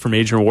today from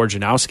Adrian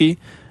Wojnarowski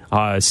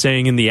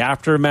saying in the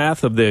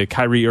aftermath of the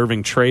Kyrie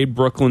Irving trade,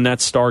 Brooklyn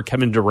Nets star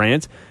Kevin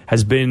Durant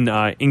has been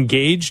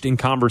engaged in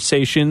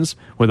conversations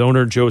with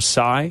owner Joe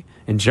Tsai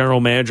and general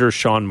manager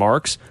Sean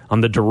Marks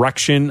on the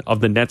direction of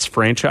the Nets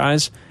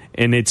franchise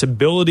and its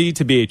ability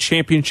to be a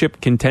championship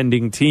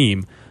contending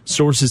team,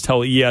 sources tell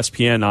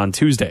ESPN on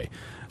Tuesday.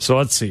 So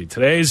let's see.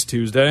 Today's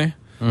Tuesday,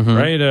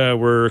 right?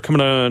 We're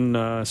coming on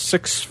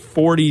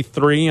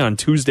 6:43 on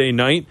Tuesday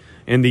night,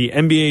 and the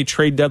NBA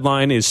trade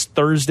deadline is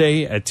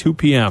Thursday at 2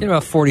 p.m. Get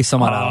about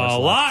 40-some-odd hours. A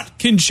lot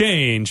can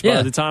change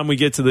by the time we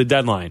get to the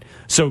deadline.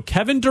 So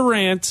Kevin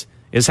Durant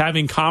is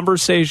having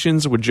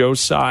conversations with Joe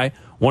Tsai,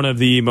 one of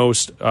the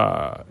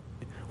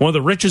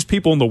richest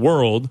people in the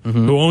world,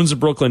 who owns the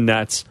Brooklyn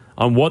Nets,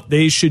 on what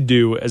they should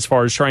do as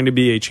far as trying to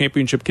be a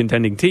championship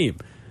contending team.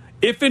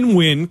 If and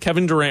when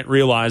Kevin Durant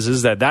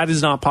realizes that that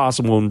is not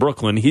possible in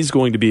Brooklyn, he's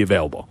going to be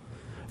available.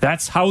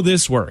 That's how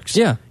this works.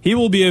 Yeah. He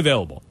will be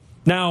available.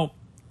 Now,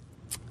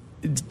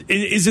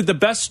 is it the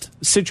best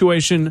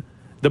situation,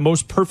 the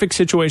most perfect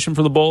situation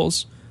for the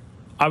Bulls?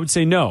 I would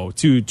say no,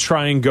 to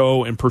try and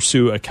go and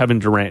pursue a Kevin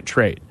Durant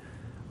trade.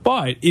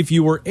 But if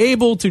you were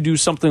able to do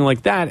something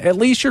like that, at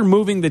least you're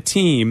moving the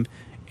team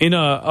in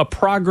a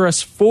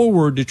progress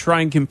forward to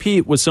try and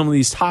compete with some of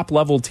these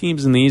top-level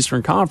teams in the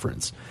Eastern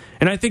Conference.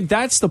 And I think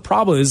that's the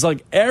problem, is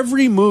like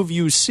every move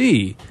you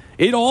see,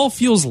 it all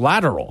feels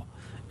lateral.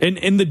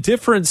 And the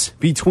difference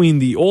between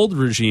the old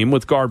regime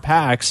with Gar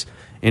Pax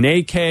and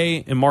AK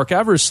and Mark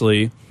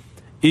Eversley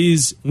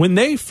is when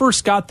they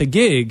first got the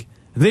gig,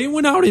 they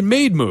went out and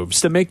made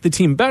moves to make the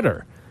team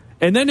better.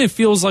 And then it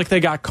feels like they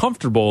got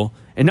comfortable,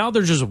 and now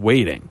they're just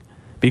waiting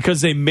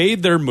because they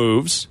made their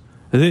moves.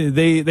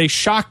 They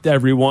shocked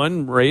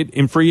everyone, right,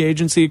 in free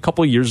agency a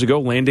couple of years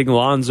ago, landing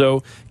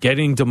Lonzo,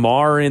 getting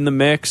DeMar in the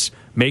mix,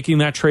 making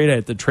that trade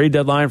at the trade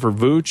deadline for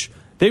Vooch.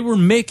 They were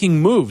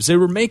making moves. They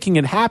were making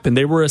it happen.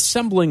 They were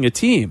assembling a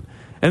team.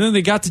 And then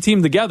they got the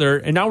team together,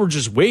 and now we're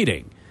just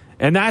waiting.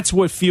 And that's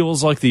what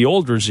feels like the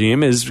old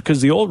regime, is because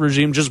the old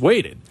regime just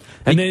waited.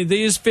 And they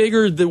just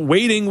figured that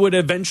waiting would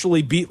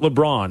eventually beat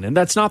LeBron. And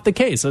that's not the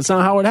case. That's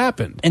not how it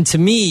happened. And to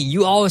me,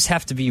 you always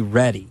have to be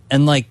ready.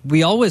 And like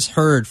we always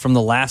heard from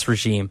the last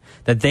regime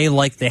that they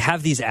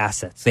have these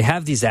assets. They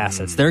have these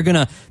assets. They're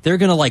gonna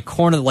like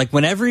corner, like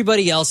when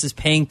everybody else is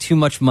paying too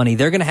much money,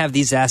 they're gonna have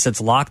these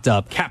assets locked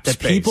up Cap that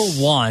space. people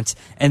want,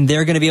 and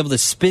they're gonna be able to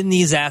spin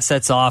these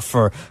assets off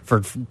for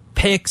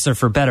picks or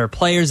for better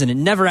players, and it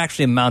never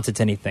actually amounted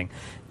to anything.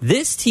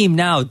 This team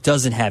now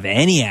doesn't have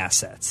any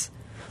assets.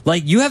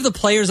 Like, you have the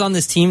players on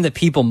this team that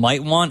people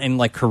might want, and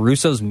like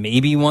Caruso's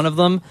maybe one of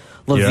them.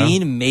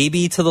 LaVine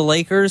maybe to the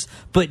Lakers.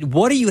 But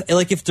what do you,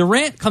 like, if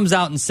Durant comes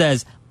out and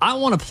says, I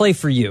want to play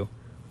for you,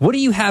 what do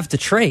you have to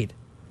trade?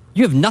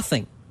 You have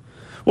nothing.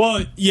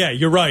 Well, yeah,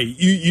 you're right.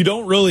 You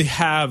don't really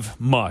have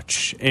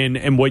much.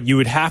 And what you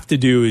would have to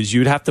do is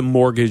you'd have to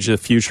mortgage the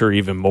future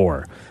even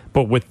more.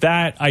 But with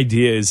that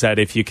idea is that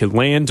if you could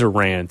land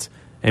Durant,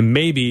 and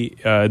maybe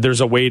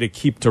there's a way to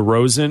keep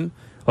DeRozan,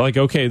 like,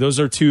 okay, those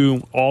are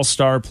two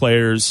all-star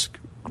players,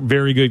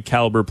 very good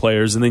caliber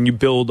players, and then you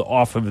build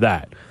off of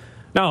that.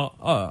 Now,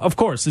 of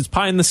course, it's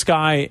pie in the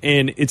sky,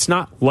 and it's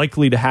not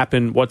likely to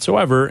happen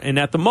whatsoever. And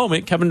at the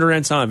moment, Kevin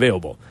Durant's not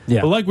available. Yeah.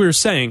 But like we were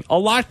saying, a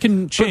lot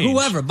can change. But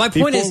whoever, my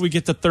point is, before we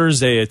get to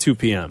Thursday at 2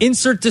 p.m.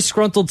 Insert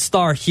disgruntled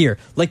star here.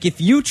 Like, if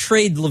you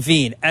trade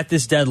LaVine at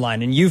this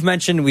deadline, and you've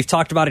mentioned, we've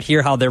talked about it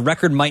here, how their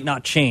record might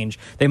not change.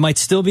 They might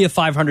still be a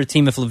 500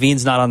 team if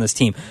LaVine's not on this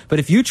team. But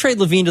if you trade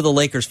LaVine to the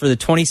Lakers for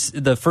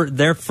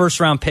their first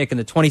round pick in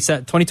the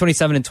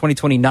 2027 and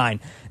 2029,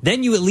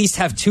 then you at least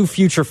have 2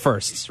 future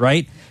firsts,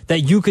 right?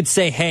 That you could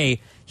say,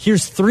 hey,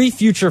 here's 3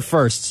 future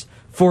firsts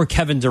for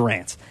Kevin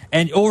Durant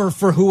or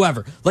for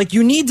whoever. Like,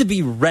 you need to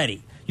be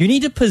ready. You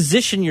need to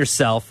position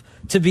yourself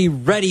to be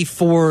ready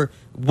for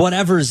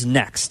whatever's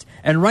next.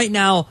 And right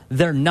now,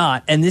 they're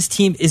not. And this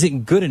team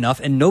isn't good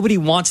enough. And nobody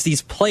wants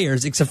these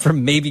players except for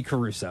maybe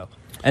Caruso.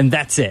 And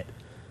that's it.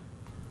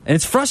 And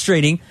it's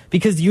frustrating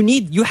because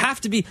you have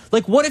to be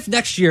like, what if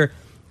next year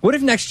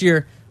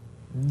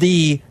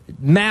the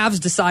Mavs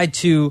decide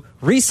to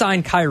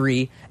re-sign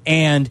Kyrie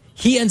and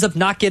he ends up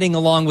not getting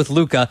along with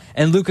Luka,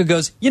 and Luka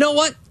goes, you know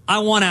what? I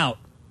want out.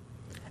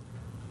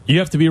 You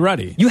have to be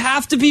ready. You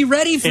have to be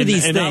ready for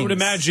these things. And I would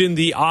imagine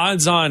the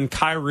odds on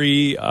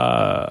Kyrie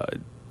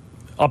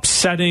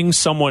upsetting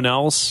someone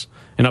else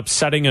and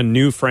upsetting a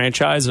new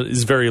franchise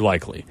is very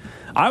likely.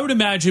 I would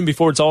imagine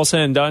before it's all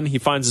said and done, he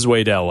finds his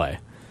way to L.A.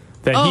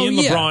 That he and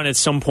LeBron at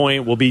some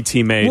point will be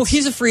teammates. Well,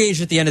 he's a free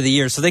agent at the end of the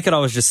year, so they could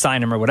always just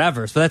sign him or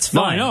whatever. So that's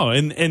fine. No, I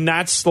know, and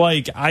that's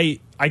like I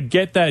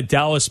get that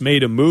Dallas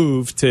made a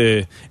move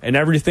to, and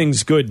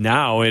everything's good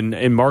now,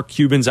 and Mark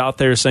Cuban's out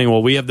there saying,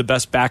 well, we have the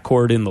best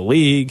backcourt in the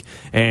league,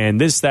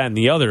 and this, that, and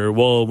the other.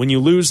 Well, when you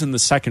lose in the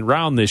second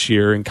round this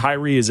year, and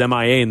Kyrie is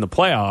MIA in the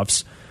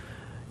playoffs,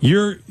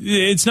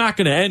 it's not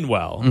going to end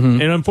well.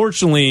 And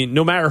unfortunately,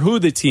 no matter who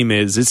the team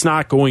is, it's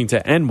not going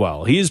to end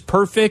well. He is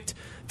perfect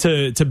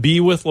to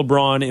be with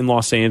LeBron in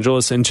Los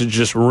Angeles and to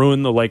just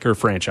ruin the Laker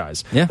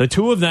franchise. Yeah. The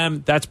two of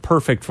them, that's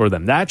perfect for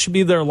them. That should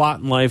be their lot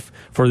in life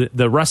for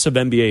the rest of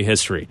NBA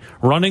history.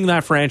 Running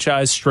that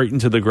franchise straight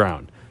into the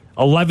ground.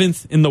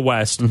 11th in the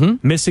West,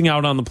 missing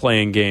out on the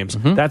play-in games.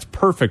 That's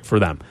perfect for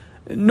them.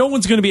 No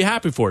one's going to be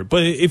happy for it.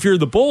 But if you're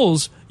the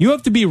Bulls, you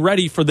have to be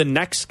ready for the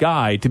next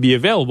guy to be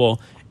available.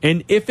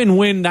 And if and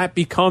when that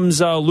becomes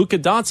Luka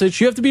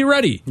Doncic, you have to be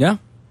ready. Yeah.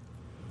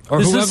 Or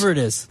whoever it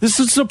is.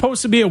 This is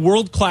supposed to be a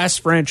world-class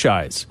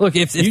franchise. Look,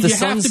 if the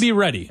Suns have to be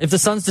ready. If the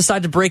Suns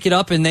decide to break it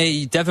up and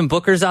Devin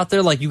Booker's out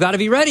there, like, you got to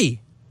be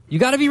ready. You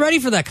got to be ready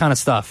for that kind of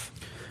stuff.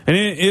 And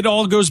it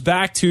all goes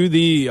back to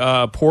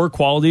the poor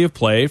quality of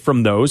play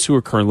from those who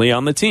are currently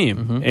on the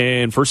team.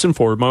 And first and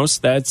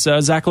foremost, that's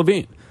Zach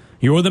LaVine.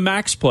 You're the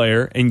max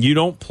player, and you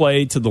don't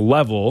play to the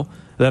level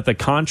that the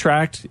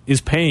contract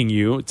is paying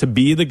you to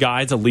be the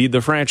guy to lead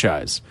the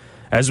franchise.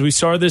 As we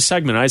started this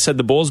segment, I said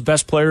the Bulls'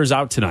 best player is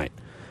out tonight.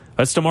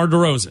 That's DeMar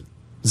DeRozan.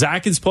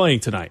 Zach is playing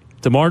tonight.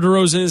 DeMar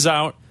DeRozan is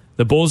out.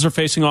 The Bulls are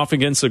facing off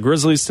against the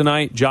Grizzlies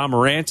tonight. Ja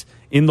Morant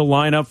in the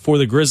lineup for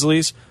the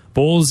Grizzlies.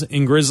 Bulls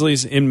and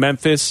Grizzlies in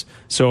Memphis.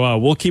 So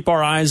we'll keep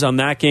our eyes on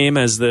that game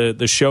as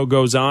the show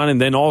goes on. And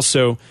then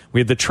also,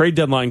 we have the trade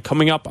deadline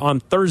coming up on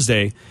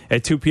Thursday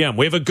at 2 p.m.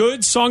 We have a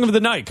good song of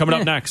the night coming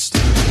up next.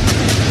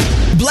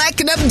 Black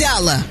and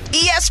Abdallah,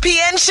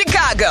 ESPN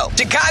Chicago,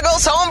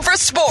 Chicago's home for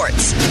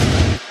sports.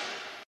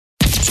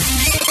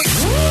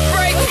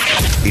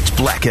 It's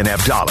Black and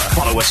Abdallah.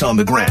 Follow us on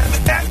the gram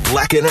at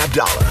Black and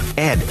Abdallah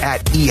and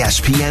at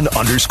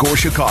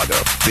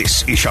ESPN_Chicago.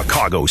 This is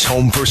Chicago's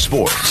home for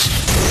sports.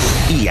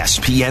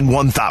 ESPN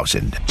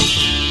 1000.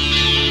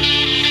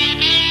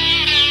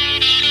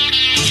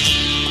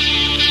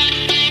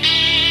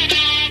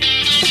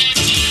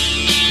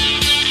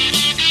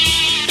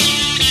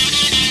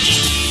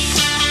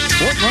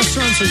 What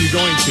restaurants are you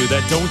going to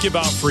that don't give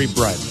out free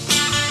bread?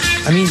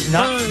 I mean,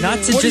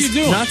 not to just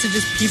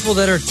people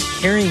that are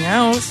carrying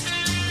out.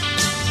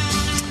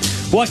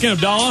 Black and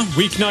Abdallah,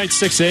 weeknight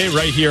 6 a.m.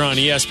 right here on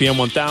ESPN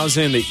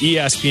 1000, the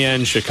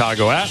ESPN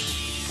Chicago app.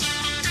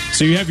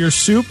 So you have your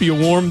soup. You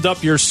warmed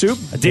up your soup.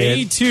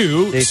 Day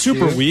two,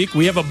 Super Week.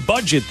 We have a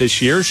budget this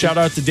year. Shout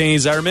out to Danny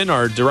Zetterman,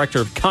 our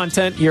director of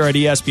content here at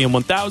ESPN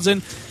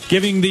 1000,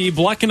 giving the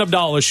Black and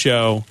Abdallah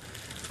show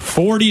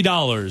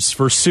 $40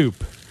 for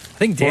soup. I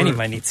think Danny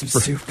might need some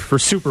soup. For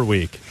Super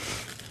Week.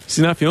 Is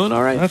he not feeling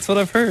all right? That's what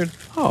I've heard.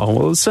 Oh,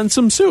 well, send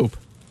some soup.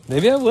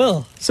 Maybe I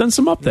will. Send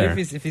some up there.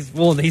 If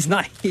he's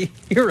not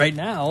here right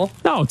now.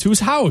 No, to his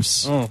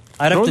house. Oh,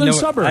 I'd have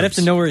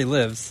to know where he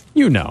lives.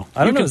 You know.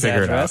 I don't know his his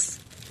address.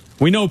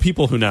 We know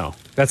people who know.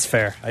 That's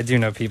fair. I do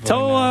know people.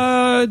 Who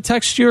know.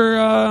 Text your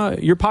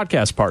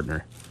podcast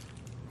partner.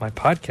 My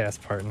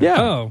podcast partner.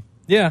 Yeah. Oh,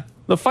 yeah.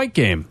 The Fight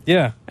Game.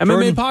 Yeah.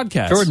 MMA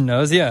podcast. Jordan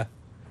knows. Yeah.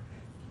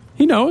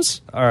 He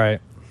knows. All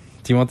right.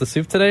 Do you want the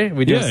soup today?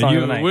 We do a song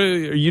of the night.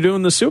 Are you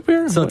doing the soup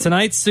here? So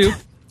tonight's soup.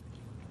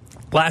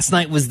 Last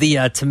night was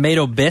the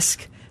tomato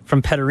bisque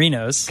from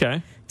Petterino's.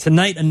 Okay.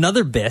 Tonight,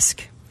 another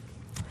bisque.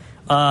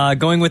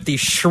 Going with the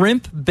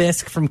shrimp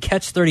bisque from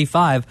Catch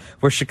 35,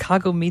 where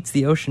Chicago meets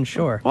the ocean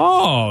shore.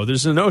 Oh,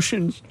 there's an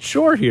ocean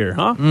shore here,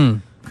 huh?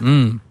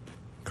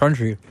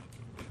 Crunchy.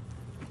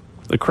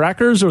 The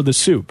crackers or the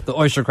soup? The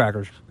oyster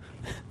crackers.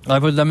 I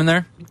put them in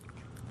there.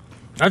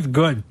 That's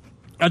good.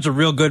 That's a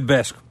real good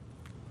bisque.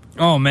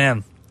 Oh,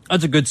 man.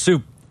 That's a good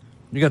soup.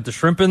 You got the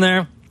shrimp in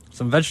there,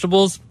 some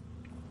vegetables.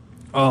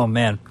 Oh,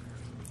 man.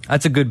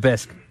 That's a good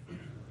bisque.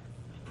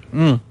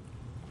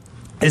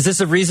 Is this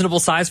a reasonable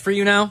size for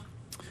you now?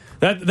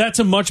 That's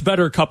a much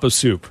better cup of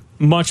soup.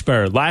 Much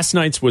better. Last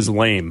night's was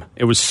lame.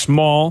 It was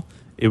small.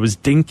 It was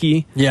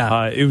dinky.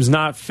 Yeah. It was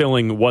not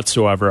filling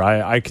whatsoever.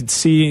 I could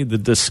see the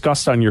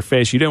disgust on your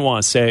face. You didn't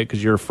want to say it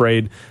because you're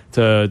afraid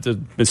to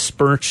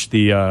besmirch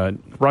the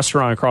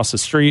restaurant across the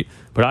street.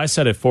 But I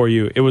said it for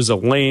you. It was a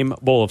lame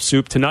bowl of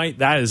soup. Tonight,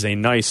 that is a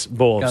nice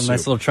bowl of soup. Got a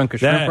nice little chunk of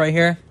shrimp right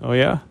here. Oh,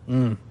 yeah?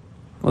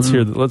 Let's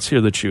hear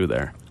the chew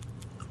there.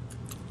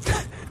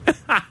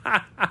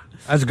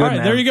 That's good, all right,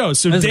 man. there you go.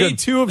 So That's day good.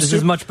 two of this soup.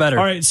 is much better.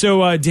 All right,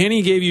 so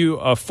Danny gave you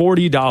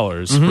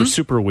 $40 for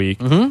Super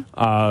Week.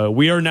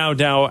 We are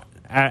now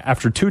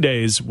after 2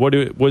 days. What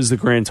was the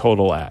grand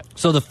total at?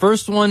 So the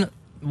first one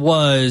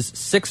was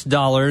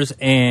 $6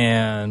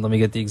 and let me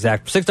get the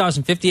exact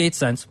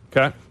 $6.58.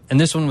 Okay. And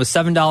this one was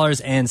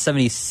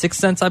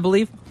 $7.76, I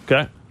believe.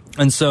 Okay.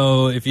 And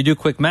so if you do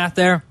quick math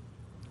there,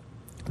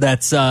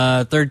 that's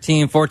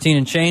 13, 14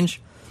 and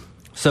change.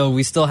 So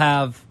we still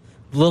have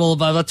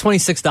About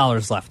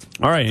 $26 left.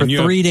 All right, for and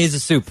you 3 days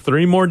of soup.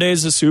 3 more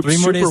days of soup. 3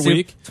 more days Super of soup,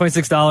 week.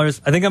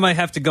 $26. I think I might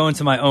have to go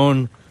into my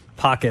own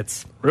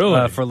pockets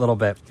Really? for a little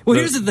bit. Well,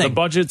 here's the thing. The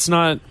budget's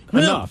not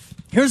enough.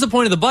 Here's the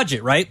point of the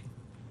budget, right?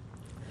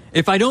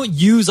 If I don't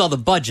use all the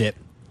budget,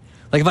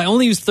 like if I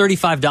only use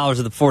 $35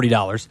 of the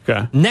 $40,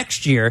 Okay.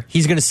 next year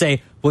he's going to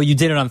say, well, you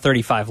did it on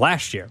 $35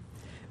 last year.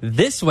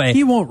 This way,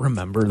 He won't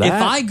remember that.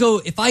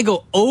 if I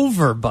go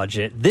over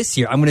budget this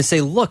year, I'm going to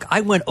say, look,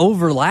 I went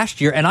over last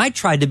year and I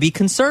tried to be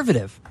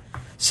conservative.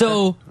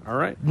 So All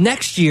right.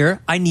 next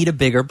year I need a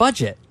bigger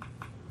budget.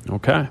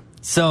 Okay.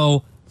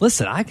 So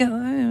listen, I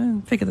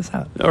can figure this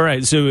out. All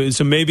right, so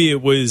maybe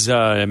it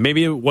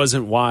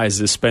wasn't wise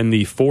to spend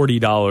the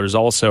 $40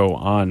 also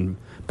on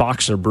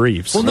boxer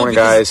briefs. Well, no, Morning,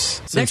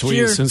 guys.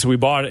 Since we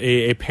bought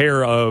a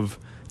pair of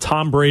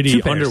Tom Brady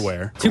 2 pairs.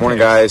 underwear. Good morning,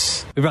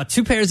 guys. We brought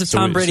 2 pairs of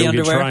Tom Brady so we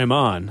underwear. can try them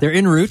on. They're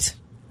en route.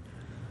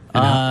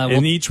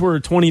 And each were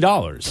 $20.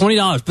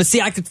 $20. But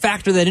see, I could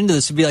factor that into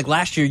this. It'd be like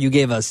last year you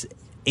gave us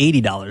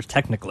 $80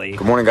 technically.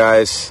 Good morning,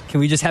 guys. Can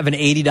we just have an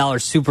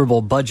 $80 Super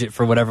Bowl budget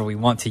for whatever we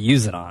want to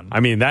use it on? I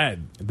mean,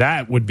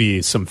 that would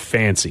be some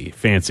fancy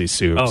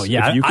soups. Oh,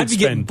 yeah. If you could I'd be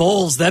getting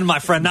bowls then, my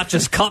friend, not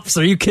just cups.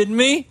 Are you kidding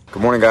me?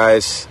 Good morning,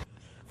 guys.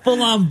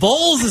 Full-on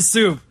bowls of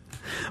soup.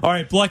 All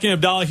right, Bleck and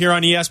Abdallah here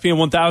on ESPN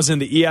 1000,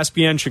 the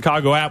ESPN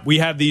Chicago app. We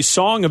have the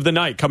song of the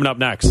night coming up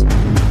next.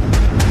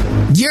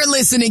 You're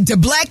listening to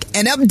Bleck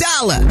and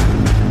Abdallah.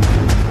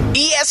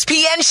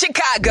 ESPN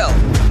Chicago.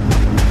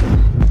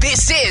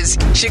 This is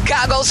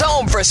Chicago's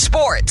home for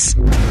sports.